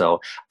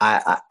 So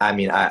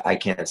I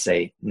can't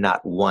say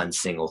not one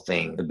single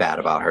thing bad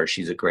about her.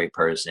 She's a great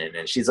person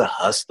and she's a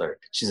hustler.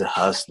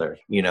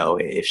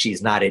 If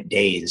she's not at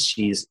Days,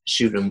 she's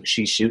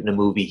shooting a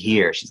movie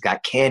here. She's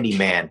got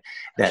Candyman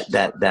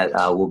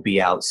that will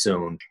be out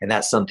soon. And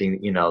that's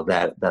something,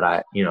 that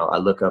I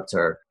look up to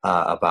her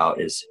about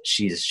is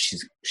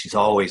she's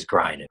always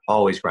grinding,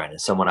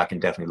 someone I can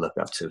definitely look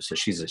up to. So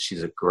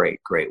she's a great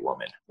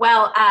woman.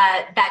 Well,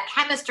 that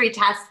chemistry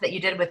test that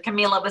you did with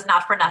Camila was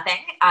not for nothing.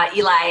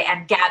 Eli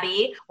and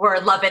Gabby were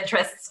love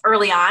interests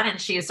early on, and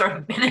she's sort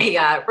of been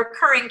a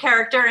recurring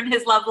character in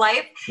his love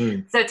life.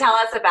 So tell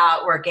us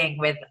about working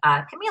with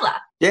Camila.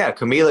 Yeah,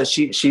 Camila,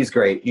 she's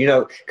great.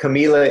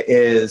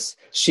 Camila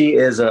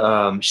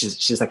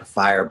she's like a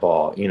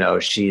fireball.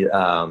 She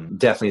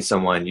definitely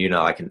someone,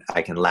 I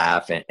can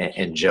laugh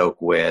and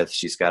joke with.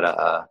 She's got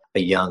a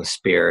young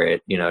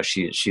spirit.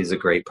 She's a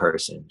great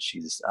person.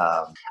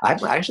 I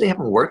actually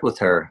haven't worked with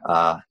her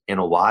in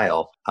a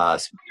while. I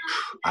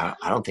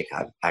don't think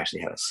I've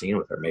actually had a scene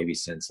with her maybe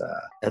since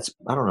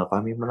I don't know if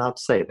I'm even allowed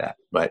to say that,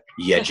 but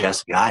you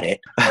just got it.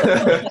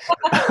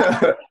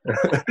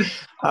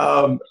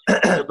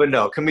 But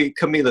no,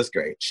 Camila's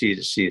great.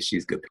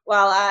 She's good.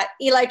 Well,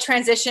 Eli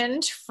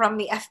transitioned from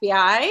the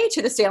FBI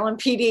to the Salem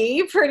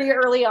PD pretty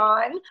early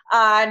on.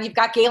 And you've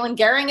got Galen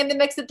Gehring in the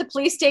mix at the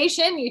police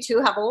station. You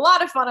two have a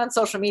lot of fun on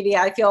social media,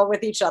 I feel,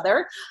 with each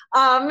other.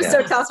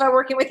 So tell us about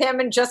working with him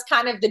and just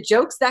kind of the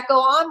jokes that go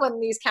on when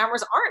these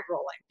cameras aren't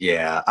rolling.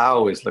 Yeah, I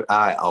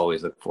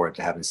always look forward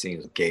to having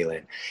scenes with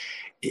Galen.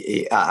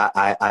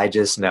 I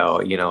just know,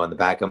 in the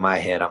back of my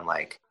head, I'm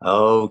like,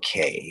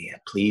 okay,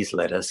 please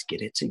let us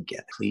get it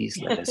together.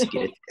 Please let us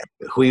get it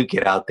together. We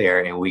get out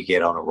there and we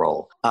get on a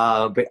roll.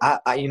 But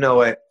I you know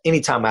what?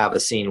 Anytime I have a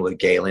scene with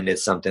Galen,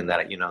 it's something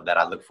that, that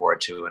I look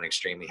forward to and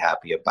extremely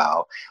happy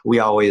about. We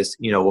always,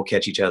 we'll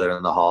catch each other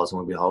in the halls and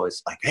we'll be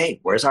always like, hey,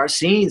 where's our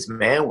scenes,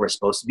 man? We're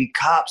supposed to be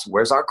cops.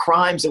 Where's our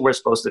crimes that we're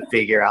supposed to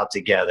figure out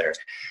together?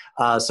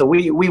 So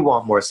we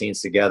want more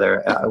scenes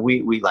together.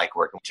 We like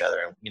working with each other,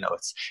 and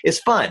it's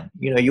fun.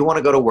 You want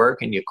to go to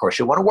work, and of course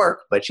you want to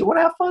work, but you want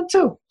to have fun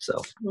too.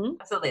 So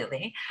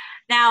absolutely.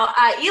 Now,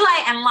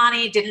 Eli and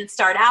Lonnie didn't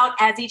start out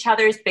as each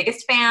other's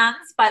biggest fans,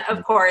 but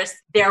of course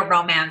their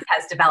romance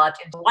has developed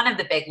into one of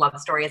the big love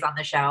stories on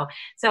the show.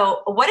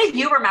 So what do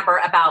you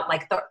remember about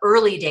like the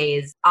early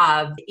days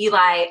of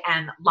Eli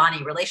and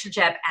Lonnie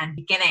relationship and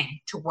beginning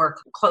to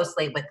work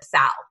closely with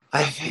Sal?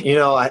 I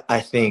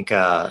think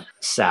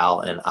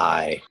Sal and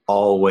I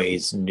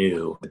always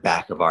knew the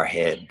back of our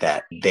head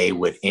that they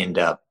would end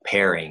up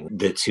pairing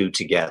the two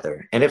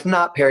together. And if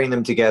not pairing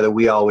them together,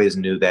 we always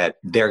knew that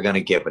they're going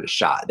to give it a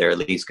shot. They're at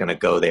least going to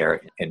go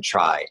there and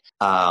try.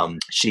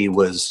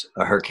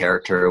 Her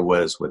character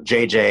was with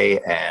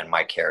JJ and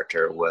my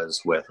character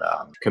was with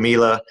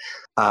Camila.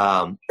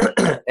 And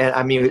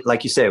I mean,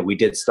 like you said, we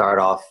did start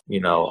off,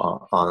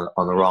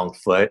 on the wrong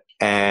foot.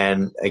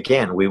 And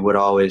again, we would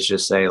always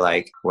just say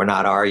like, we're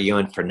not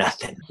arguing for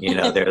nothing.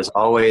 There's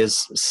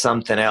always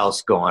something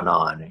else going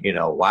on.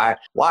 Why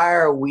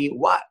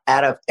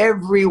out of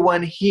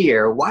everyone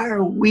here, why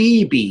are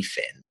we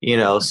beefing?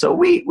 So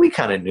we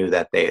kind of knew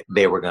that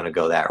they were going to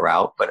go that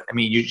route, but I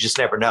mean, you just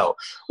never know.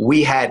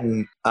 We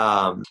hadn't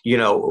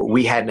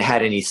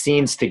had any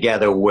scenes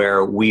together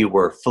where we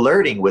were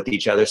flirting with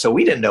each other. So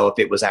we didn't know if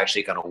it was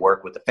actually going to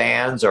work with the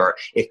fans or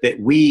if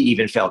we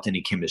even felt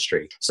any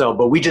chemistry. So,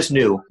 but we just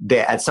knew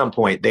that at some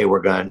point they were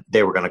going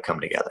to come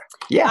together.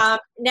 Yeah.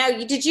 Now,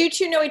 did you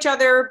two know each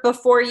other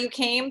before you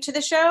came to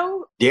the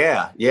show?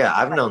 Yeah.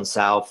 I've known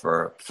Sal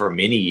for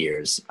many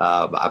years.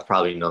 I've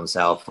probably known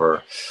Sal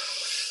for,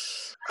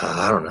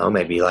 I don't know,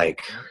 maybe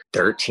like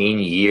 13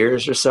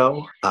 years or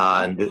so.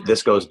 And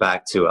this goes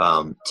back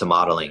to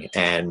modeling.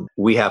 And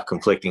we have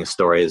conflicting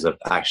stories of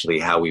actually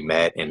how we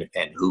met and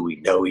who we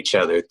know each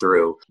other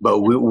through. But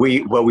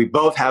we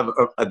both have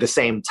the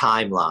same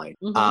timeline.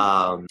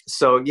 Mm-hmm.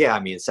 So yeah, I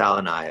mean, Sal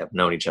and I have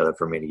known each other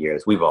for many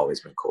years. We've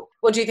always been cool.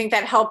 Well, do you think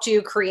that helped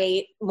you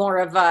create more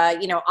of a,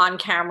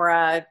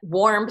 on-camera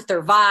warmth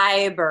or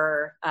vibe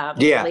or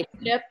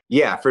relationship?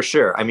 Yeah, for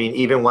sure. I mean,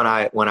 even when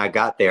I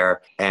got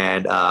there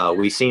and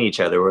we seen each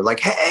other, we're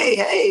like,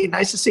 hey,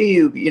 nice to see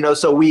you.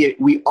 So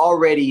we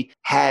already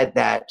had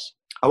that.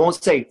 I won't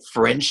say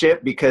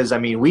friendship because I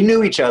mean, we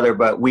knew each other,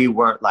 but we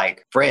weren't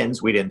like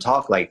friends. We didn't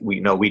talk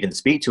we didn't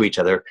speak to each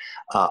other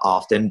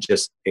often,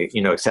 just,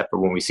 except for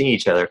when we see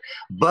each other.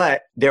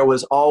 But there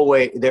was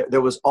always,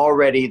 there was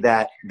already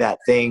that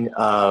thing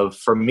of,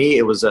 for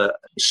me,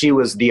 she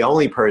was the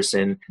only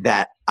person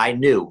that I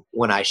knew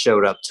when I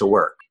showed up to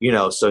work,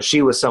 so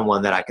she was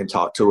someone that I can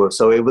talk to.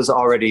 So it was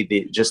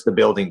already just the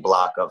building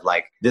block of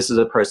like, this is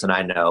a person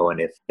I know. And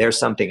if there's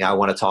something I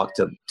want to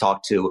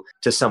talk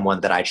to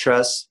someone that I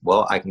trust,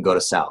 well, I can go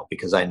to Sal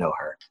because I know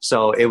her.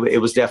 So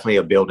it was definitely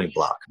a building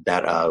block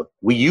that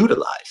we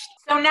utilized.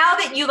 So now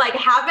that you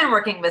have been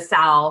working with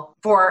Sal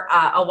for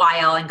a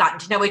while and gotten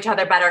to know each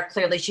other better,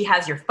 clearly she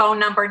has your phone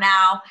number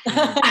now.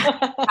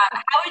 How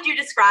would you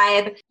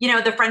describe,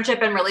 the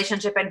friendship and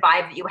relationship and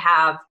vibe that you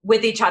have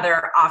with each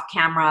other off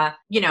camera,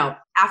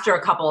 after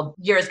a couple of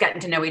years getting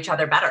to know each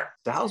other better?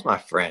 Sal's my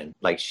friend.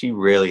 She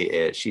really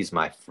is. She's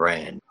my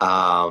friend.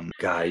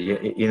 God,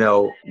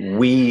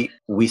 we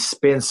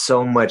spend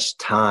so much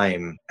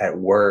time at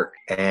work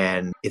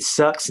and it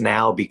sucks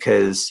now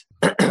because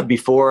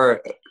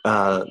before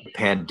the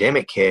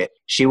pandemic hit,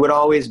 she would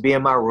always be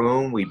in my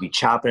room. We'd be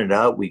chopping it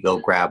up. We'd go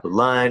grab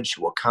lunch.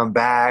 We'll come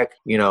back,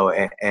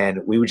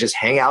 and we would just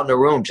hang out in the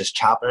room, just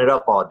chopping it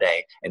up all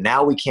day. And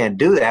now we can't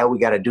do that. We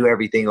got to do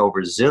everything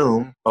over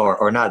Zoom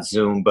or not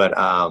Zoom, but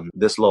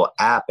this little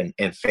app and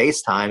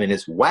FaceTime, and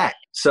it's whack.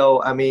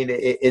 So, I mean,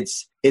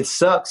 it's it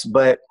sucks,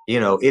 but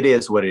it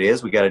is what it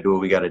is. We got to do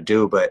what we got to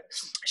do. But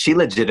she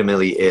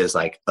legitimately is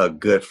like a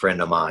good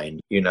friend of mine,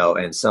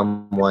 and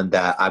someone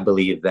that I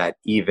believe that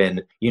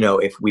even,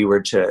 if we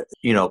were to,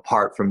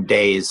 part from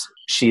days,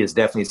 she is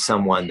definitely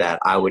someone that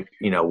I would,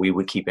 we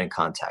would keep in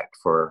contact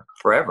for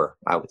forever,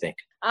 I would think.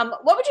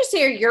 What would you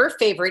say are your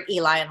favorite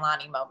Eli and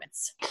Lonnie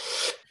moments?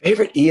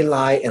 Favorite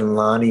Eli and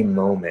Lonnie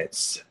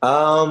moments.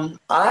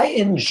 I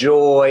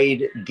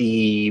enjoyed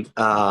the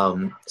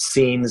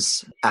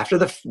scenes after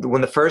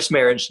when the first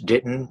marriage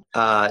didn't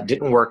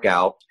work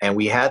out, and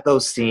we had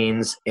those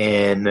scenes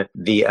in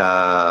the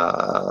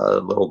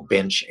little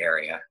bench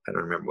area. I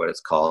don't remember what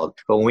it's called,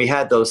 but when we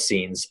had those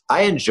scenes,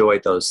 I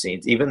enjoyed those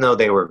scenes, even though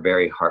they were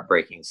very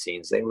heartbreaking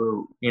scenes. They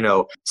were,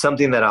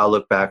 something that I'll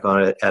look back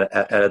on it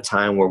at a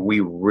time where we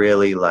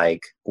really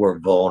were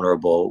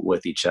vulnerable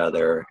with each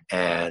other,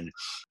 and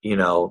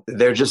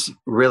they're just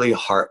really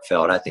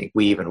heartfelt. I think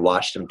we even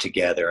watched them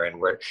together, and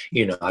we're,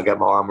 I got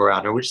my arm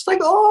around her. We're just like,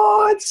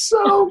 oh, it's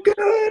so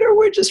good, or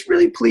we're just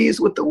really pleased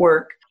with the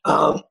work.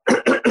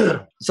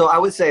 So I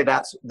would say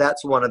that's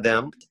one of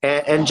them,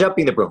 and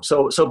jumping the broom.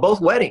 So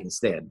both weddings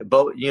then,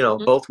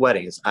 both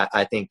weddings.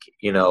 I think,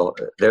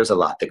 there's a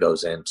lot that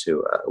goes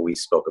into, we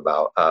spoke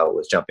about,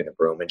 was jumping the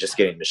broom and just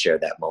getting to share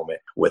that moment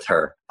with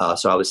her.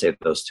 So I would say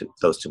those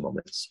two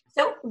moments.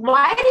 So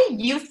why do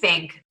you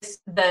think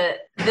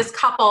this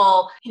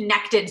couple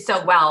connected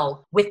so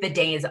well with the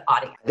Days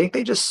audience? I think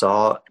they just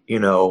saw,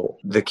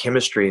 the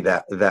chemistry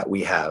that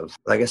we have.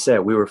 Like I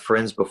said, we were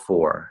friends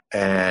before,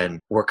 and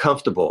we're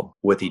comfortable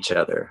with each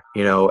other,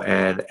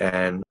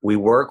 and we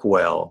work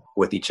well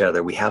with each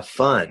other. We have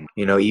fun,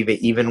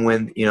 even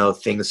when,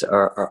 things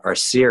are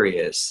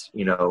serious,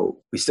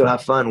 we still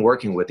have fun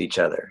working with each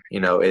other.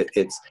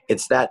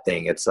 It's that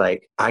thing. It's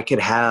like I could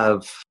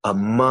have a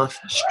month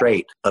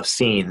straight of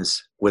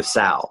scenes with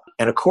Sal.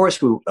 And of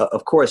course, we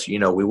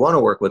want to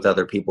work with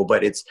other people,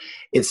 but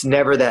it's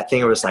never that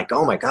thing where it's like,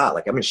 oh my God,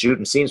 like I've been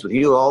shooting scenes with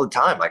you all the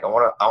time. Like I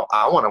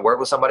want to work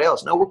with somebody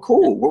else. No, we're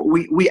cool.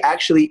 We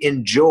actually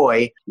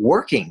enjoy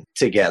working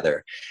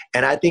together.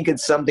 And I think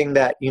it's something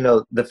that,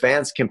 the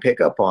fans can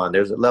pick up on.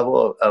 There's a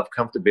level of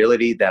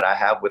comfortability that I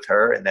have with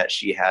her and that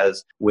she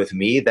has with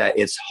me that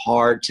it's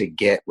hard to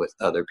get with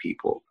other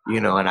people,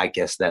 and I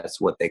guess that's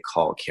what they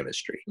call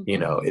chemistry.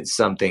 It's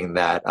something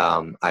that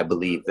I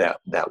believe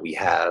that we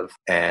have,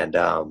 and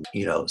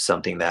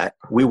something that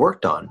we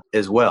worked on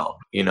as well.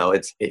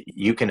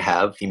 You can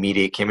have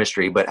immediate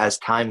chemistry, but as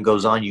time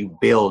goes on, you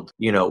build,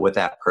 with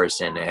that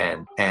person,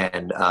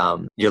 and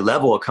your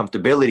level of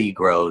comfortability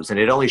grows, and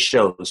it only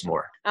shows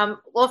more.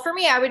 Well, for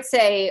me, I would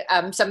say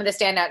some of the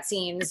standout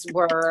scenes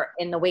were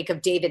in the wake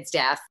of David's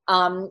death.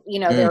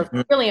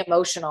 They're really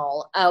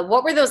emotional.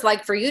 What were those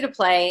like for you to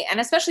play, and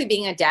especially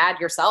being a dad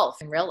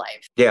yourself in real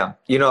life? Yeah,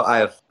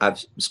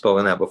 I've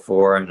spoken that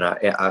before, and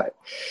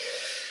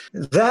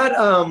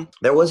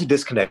there was a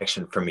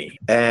disconnection for me.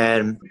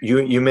 And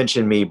you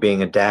mentioned me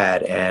being a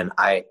dad, and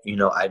I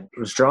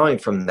was drawing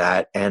from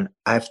that, and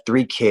I have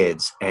 3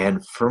 kids.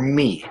 And for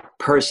me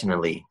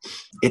personally,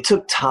 it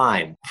took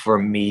time for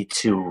me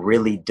to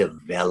really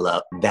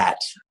develop that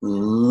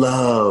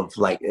love.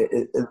 Like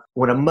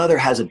when a mother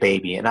has a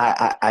baby, and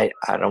I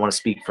don't want to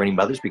speak for any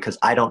mothers because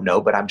I don't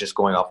know, but I'm just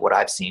going off what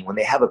I've seen. When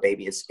they have a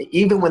baby, it's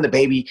even when the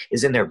baby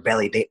is in their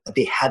belly,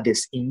 they have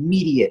this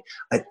immediate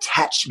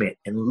attachment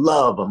and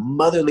love, a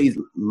motherly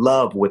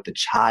love with the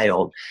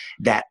child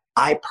that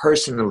I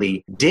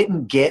personally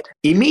didn't get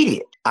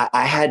immediate.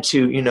 I had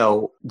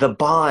to, the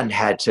bond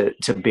had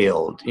to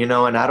build, and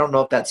I don't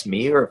know if that's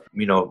me or,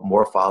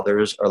 more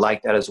fathers are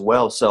like that as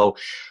well. So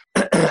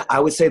I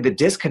would say the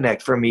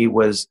disconnect for me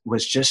was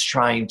just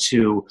trying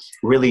to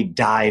really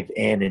dive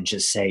in and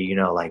just say,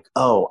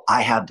 oh,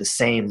 I have the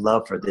same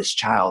love for this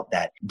child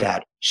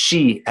that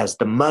she as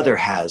the mother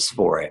has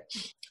for it.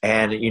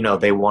 And,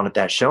 they wanted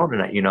that shown,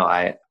 and,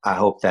 I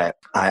hope that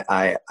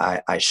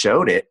I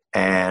showed it.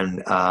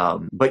 And,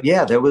 but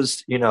yeah, there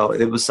was,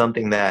 it was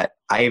something that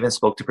I even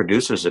spoke to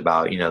producers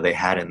about, they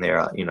had in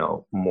there,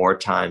 more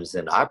times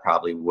than I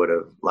probably would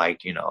have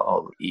liked,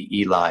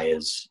 Eli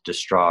is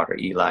distraught, or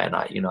Eli and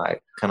I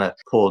kind of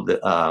pulled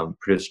the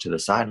producer to the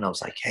side, and I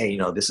was like, hey,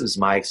 this is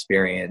my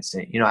experience.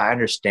 And, I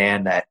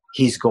understand that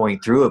he's going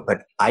through it,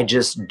 but I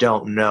just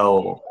don't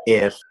know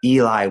if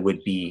Eli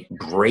would be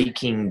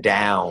breaking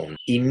down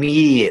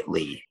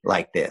immediately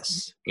like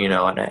this,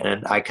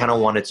 and I kind of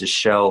wanted to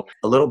show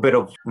a little bit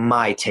of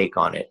my take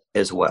on it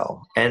as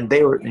well. And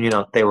they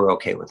were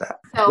okay with that.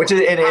 So, which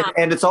is,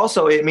 and it's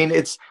also,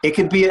 it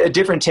could be a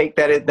different take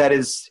that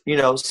is,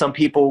 some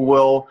people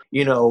will,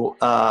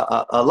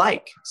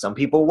 like, some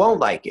people won't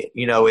like it,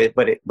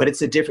 but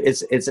it's a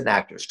different, it's an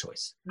actor's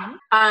choice.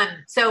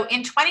 So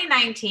in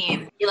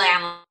 2019, Eli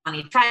and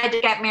Lonnie tried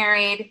to get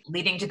married,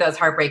 leading to those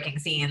heartbreaking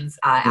scenes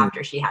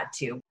after she had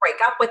to break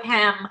up with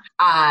him.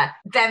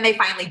 Then they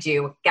finally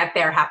do get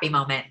their happy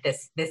moment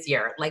this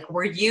year. Like,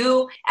 were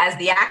you, as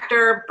the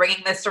actor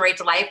bringing this story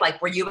to life,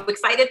 Like, were you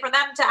excited for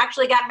them to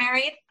actually get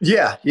married?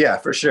 Yeah,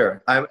 for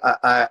sure.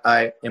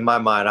 I in my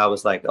mind, I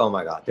was like, oh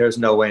my God, there's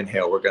no way in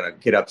hell we're going to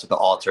get up to the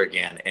altar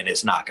again and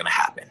it's not going to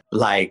happen.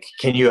 Like,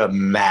 can you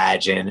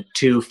imagine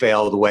 2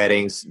 failed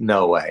weddings?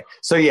 No way.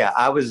 So yeah,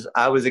 I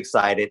was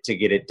excited to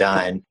get it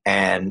done.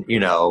 And,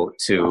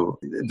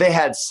 they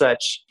had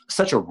such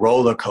a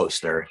roller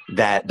coaster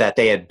that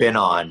they had been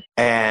on.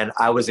 And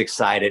I was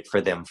excited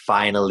for them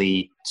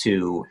finally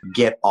to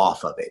get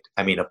off of it.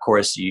 I mean, of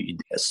course,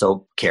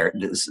 so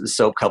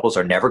couples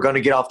are never going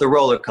to get off the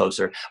roller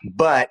coaster,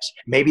 but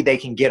maybe they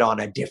can get on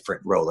a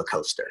different roller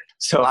coaster.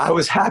 So I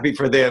was happy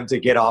for them to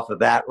get off of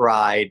that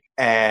ride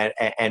and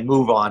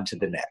move on to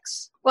the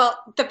next. Well,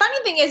 the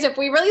funny thing is, if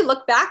we really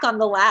look back on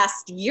the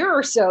last year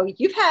or so,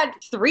 you've had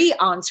 3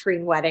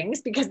 on-screen weddings,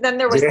 because then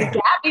there was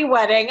the Gabby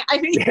wedding. I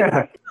mean,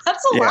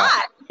 that's a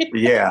lot.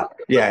 Yeah.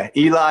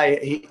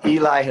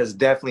 Eli has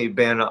definitely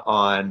been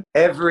on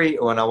I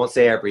won't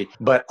say every,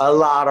 but a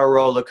lot of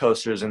roller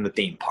coasters in the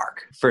theme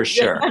park, for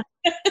sure.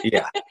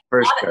 Yeah,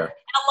 for sure.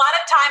 A lot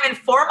of time in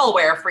formal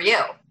wear for you.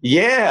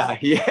 Yeah,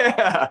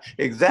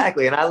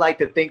 exactly. And I like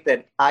to think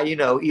that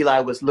Eli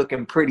was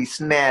looking pretty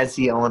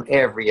snazzy on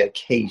every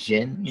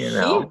occasion. He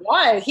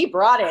was. He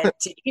brought it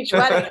to each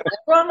wedding.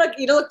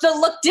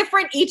 Look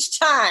different each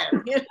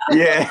time.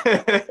 Yeah.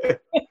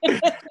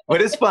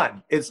 But it's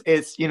fun.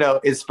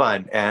 It's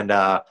fun,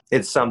 and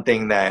it's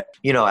something that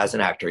as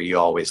an actor you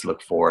always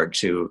look forward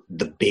to,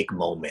 the big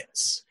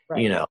moments.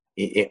 Right.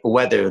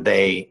 Whether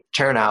they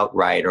turn out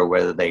right or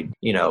whether they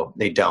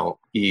don't,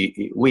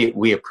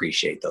 we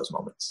appreciate those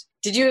moments.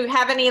 Did you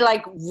have any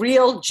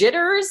real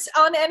jitters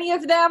on any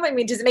of them? I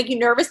mean, does it make you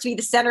nervous to be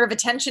the center of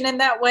attention in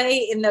that way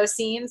in those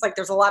scenes? Like,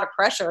 there's a lot of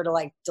pressure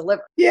to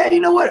deliver. Yeah, you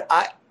know what?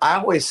 I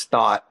always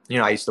thought,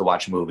 I used to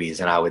watch movies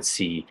and I would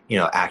see,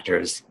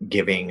 actors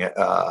giving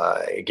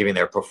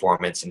their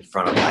performance in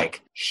front of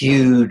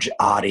huge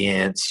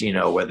audience,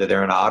 whether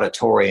they're in an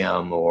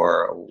auditorium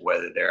or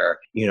whether they're,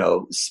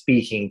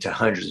 speaking to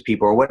hundreds of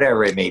people or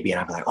whatever it may be. And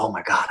I'm like, oh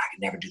my God, I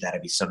could never do that.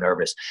 I'd be so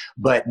nervous.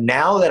 But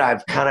now that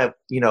I've kind of,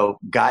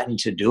 gotten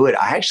to do it,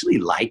 I actually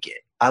like it.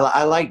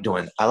 I like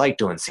doing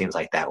scenes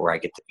like that where I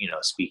get to,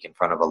 speak in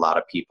front of a lot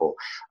of people.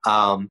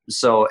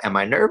 So am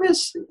I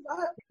nervous?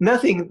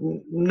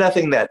 Nothing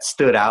that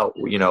stood out,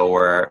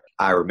 where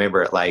I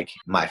remember it like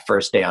my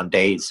first day on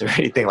dates or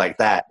anything like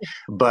that.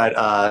 But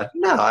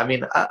no, I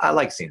mean, I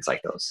like scenes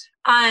like those.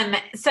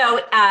 So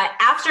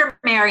after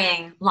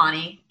marrying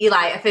Lonnie,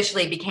 Eli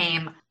officially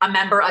became a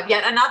member of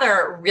yet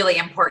another really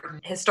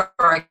important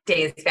historic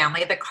Days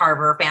family, the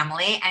Carver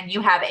family. And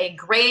you have a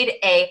grade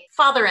A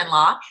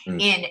father-in-law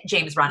in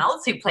James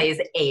Reynolds, who plays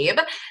Abe.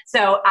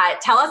 So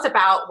tell us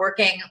about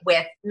working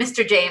with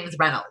Mr. James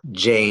Reynolds.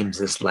 James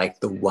is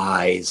like the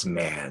wise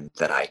man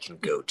that I can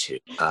go to.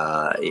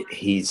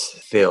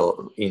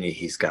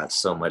 He's got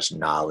so much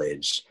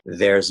knowledge.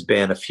 There's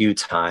been a few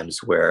times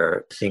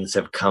where things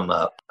have come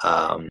up.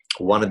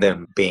 One of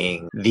them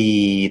being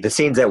the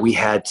scenes that we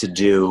had to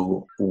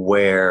do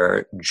where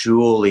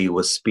Julie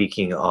was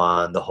speaking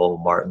on the whole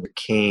Martin Luther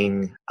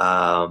King.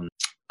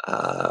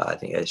 I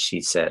think as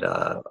she said,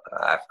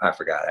 I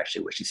forgot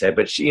actually what she said,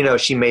 but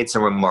she made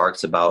some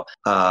remarks about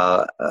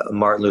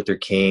Martin Luther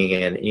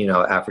King and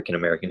African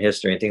American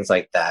history and things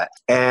like that.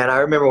 And I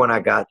remember when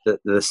I got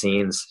the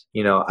scenes,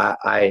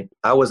 I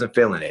wasn't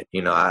feeling it.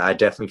 I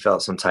definitely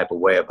felt some type of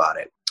way about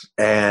it.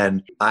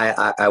 And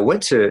I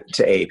went to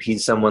Abe.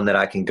 He's someone that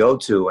I can go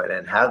to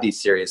and have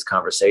these serious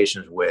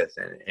conversations with,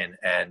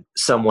 and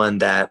someone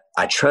that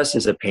I trust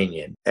his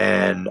opinion.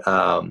 And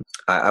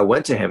I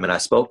went to him and I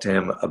spoke to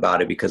him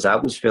about it because I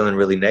was feeling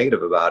really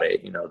negative about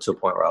it, to a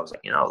point where I was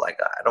like,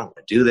 I don't want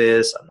to do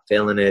this. I'm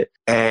feeling it.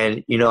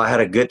 And, I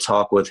had a good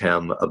talk with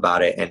him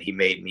about it, and he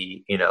made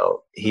me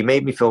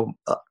feel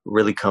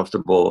really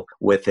comfortable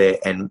with it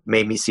and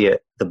made me see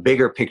the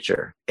bigger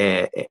picture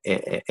in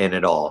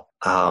it all.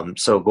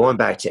 So going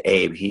back to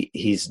Abe,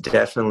 he's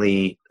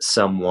definitely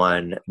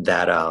someone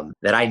that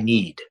I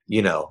need,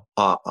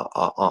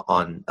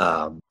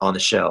 on the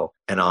show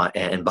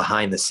and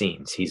behind the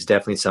scenes. He's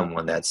definitely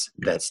someone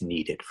that's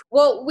needed.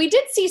 Well, we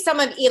did see some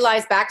of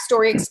Eli's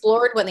backstory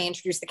explored when they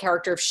introduced the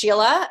character of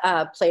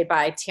Sheila, played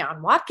by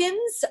Tian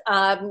Watkins.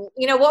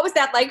 What was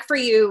that like for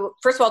you,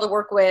 first of all, to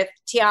work with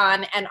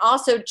Tian, and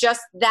also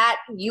just that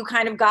you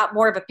kind of got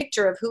more of a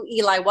picture of who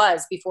Eli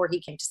was before he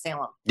came to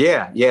Salem?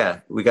 Yeah.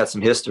 We got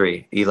some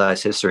history,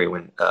 Eli's history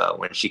when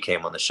she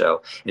came on the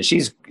show, and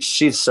she's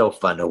so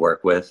fun to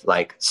work with,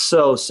 like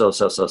so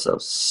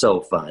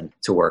fun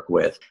to work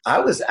with. I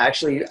was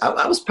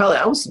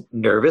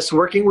nervous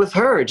working with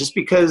her just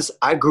because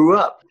I grew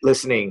up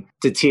listening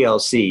to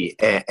TLC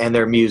and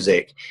their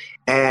music.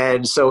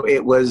 And so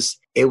it was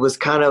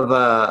kind of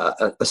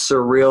a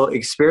surreal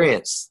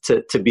experience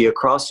to be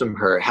across from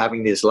her,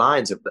 having these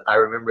lines. I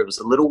remember it was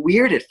a little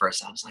weird at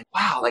first. I was like,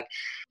 wow, like,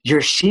 you're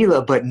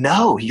Sheila, but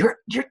no, you're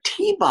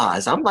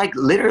T-Boz. I'm like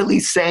literally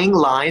saying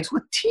lines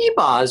with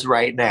T-Boz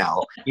right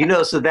now.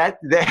 So that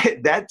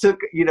took,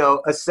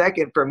 a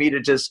second for me to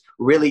just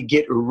really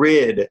get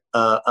rid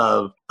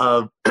of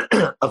of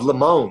of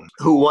Lamon,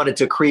 who wanted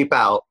to creep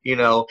out,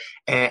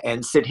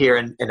 and sit here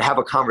and have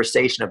a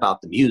conversation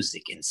about the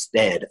music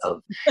instead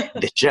of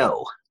the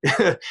show.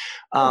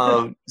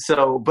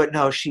 But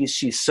no,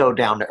 she's so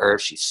down to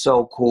earth. She's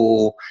so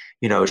cool.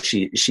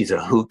 She's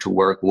a hoot to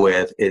work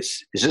with.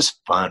 It's just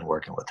fun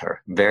working with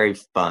her. Very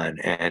fun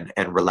and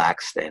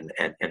relaxed, and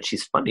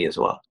she's funny as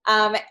well.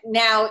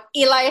 Now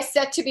Eli is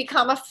set to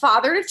become a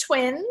father to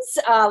twins.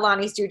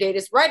 Lonnie's due date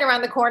is right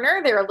around the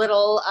corner. They're a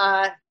little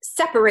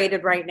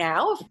separated right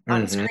now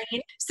on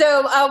screen.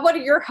 So what are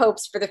your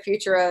hopes for the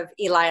future of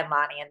Eli and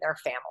Lonnie and their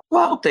family?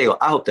 Well,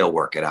 I hope they'll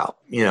work it out.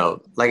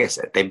 Like I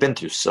said, they've been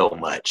through so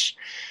much.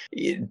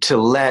 To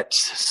let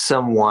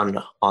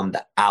someone on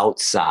the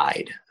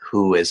outside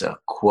who is a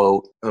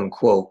quote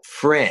unquote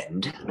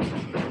friend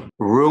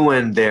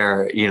ruin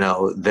their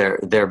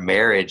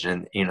marriage,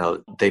 and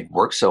they've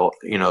worked so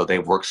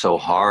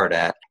hard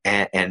at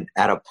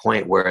a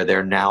point where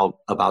they're now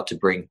about to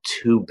bring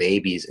 2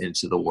 babies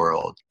into the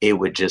world. It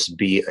would just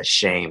be a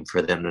shame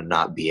for them to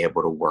not be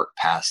able to work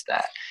past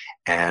that.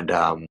 And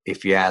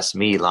if you ask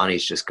me,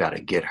 Lonnie's just got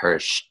to get her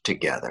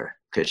together,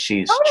 because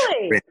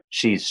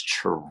she's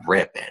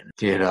tripping.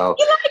 Eli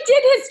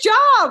did his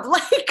job.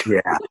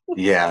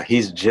 Yeah,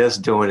 he's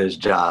just doing his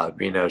job.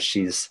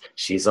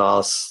 She's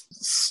all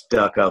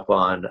stuck up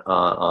on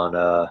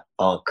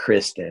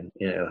Kristen.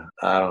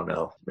 I don't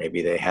know.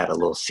 Maybe they had a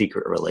little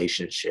secret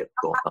relationship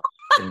going on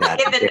in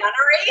that in the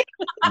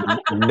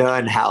nunnery.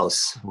 Nun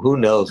house. Who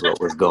knows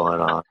what was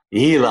going on?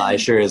 Eli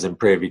sure isn't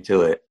privy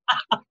to it.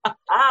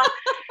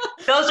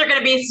 Those are going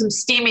to be some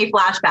steamy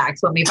flashbacks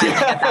when we finally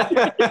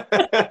get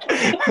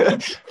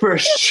that. For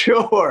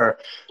sure.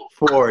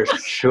 Well,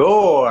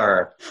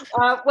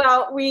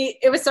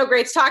 it was so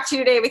great to talk to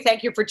you today. We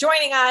thank you for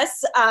joining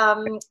us.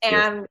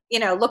 And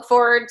look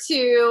forward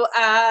to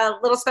a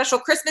little special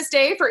Christmas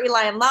Day for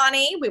Eli and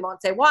Lonnie. We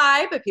won't say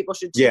why, but people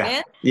should tune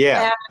in.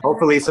 Yeah. And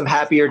hopefully some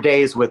happier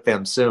days with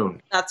them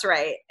soon. That's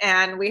right.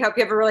 And we hope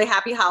you have a really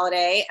happy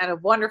holiday and a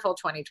wonderful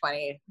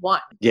 2021.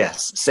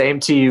 Yes.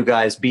 Same to you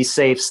guys. Be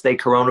safe, stay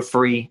corona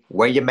free,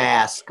 wear your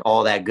mask,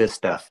 all that good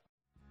stuff.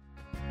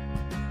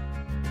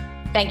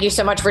 Thank you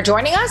so much for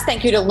joining us.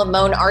 Thank you to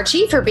Lamon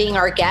Archey for being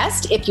our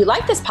guest. If you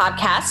like this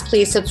podcast,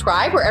 please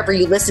subscribe wherever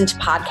you listen to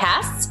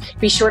podcasts.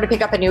 Be sure to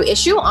pick up a new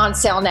issue on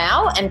sale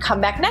now and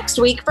come back next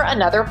week for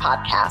another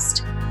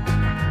podcast.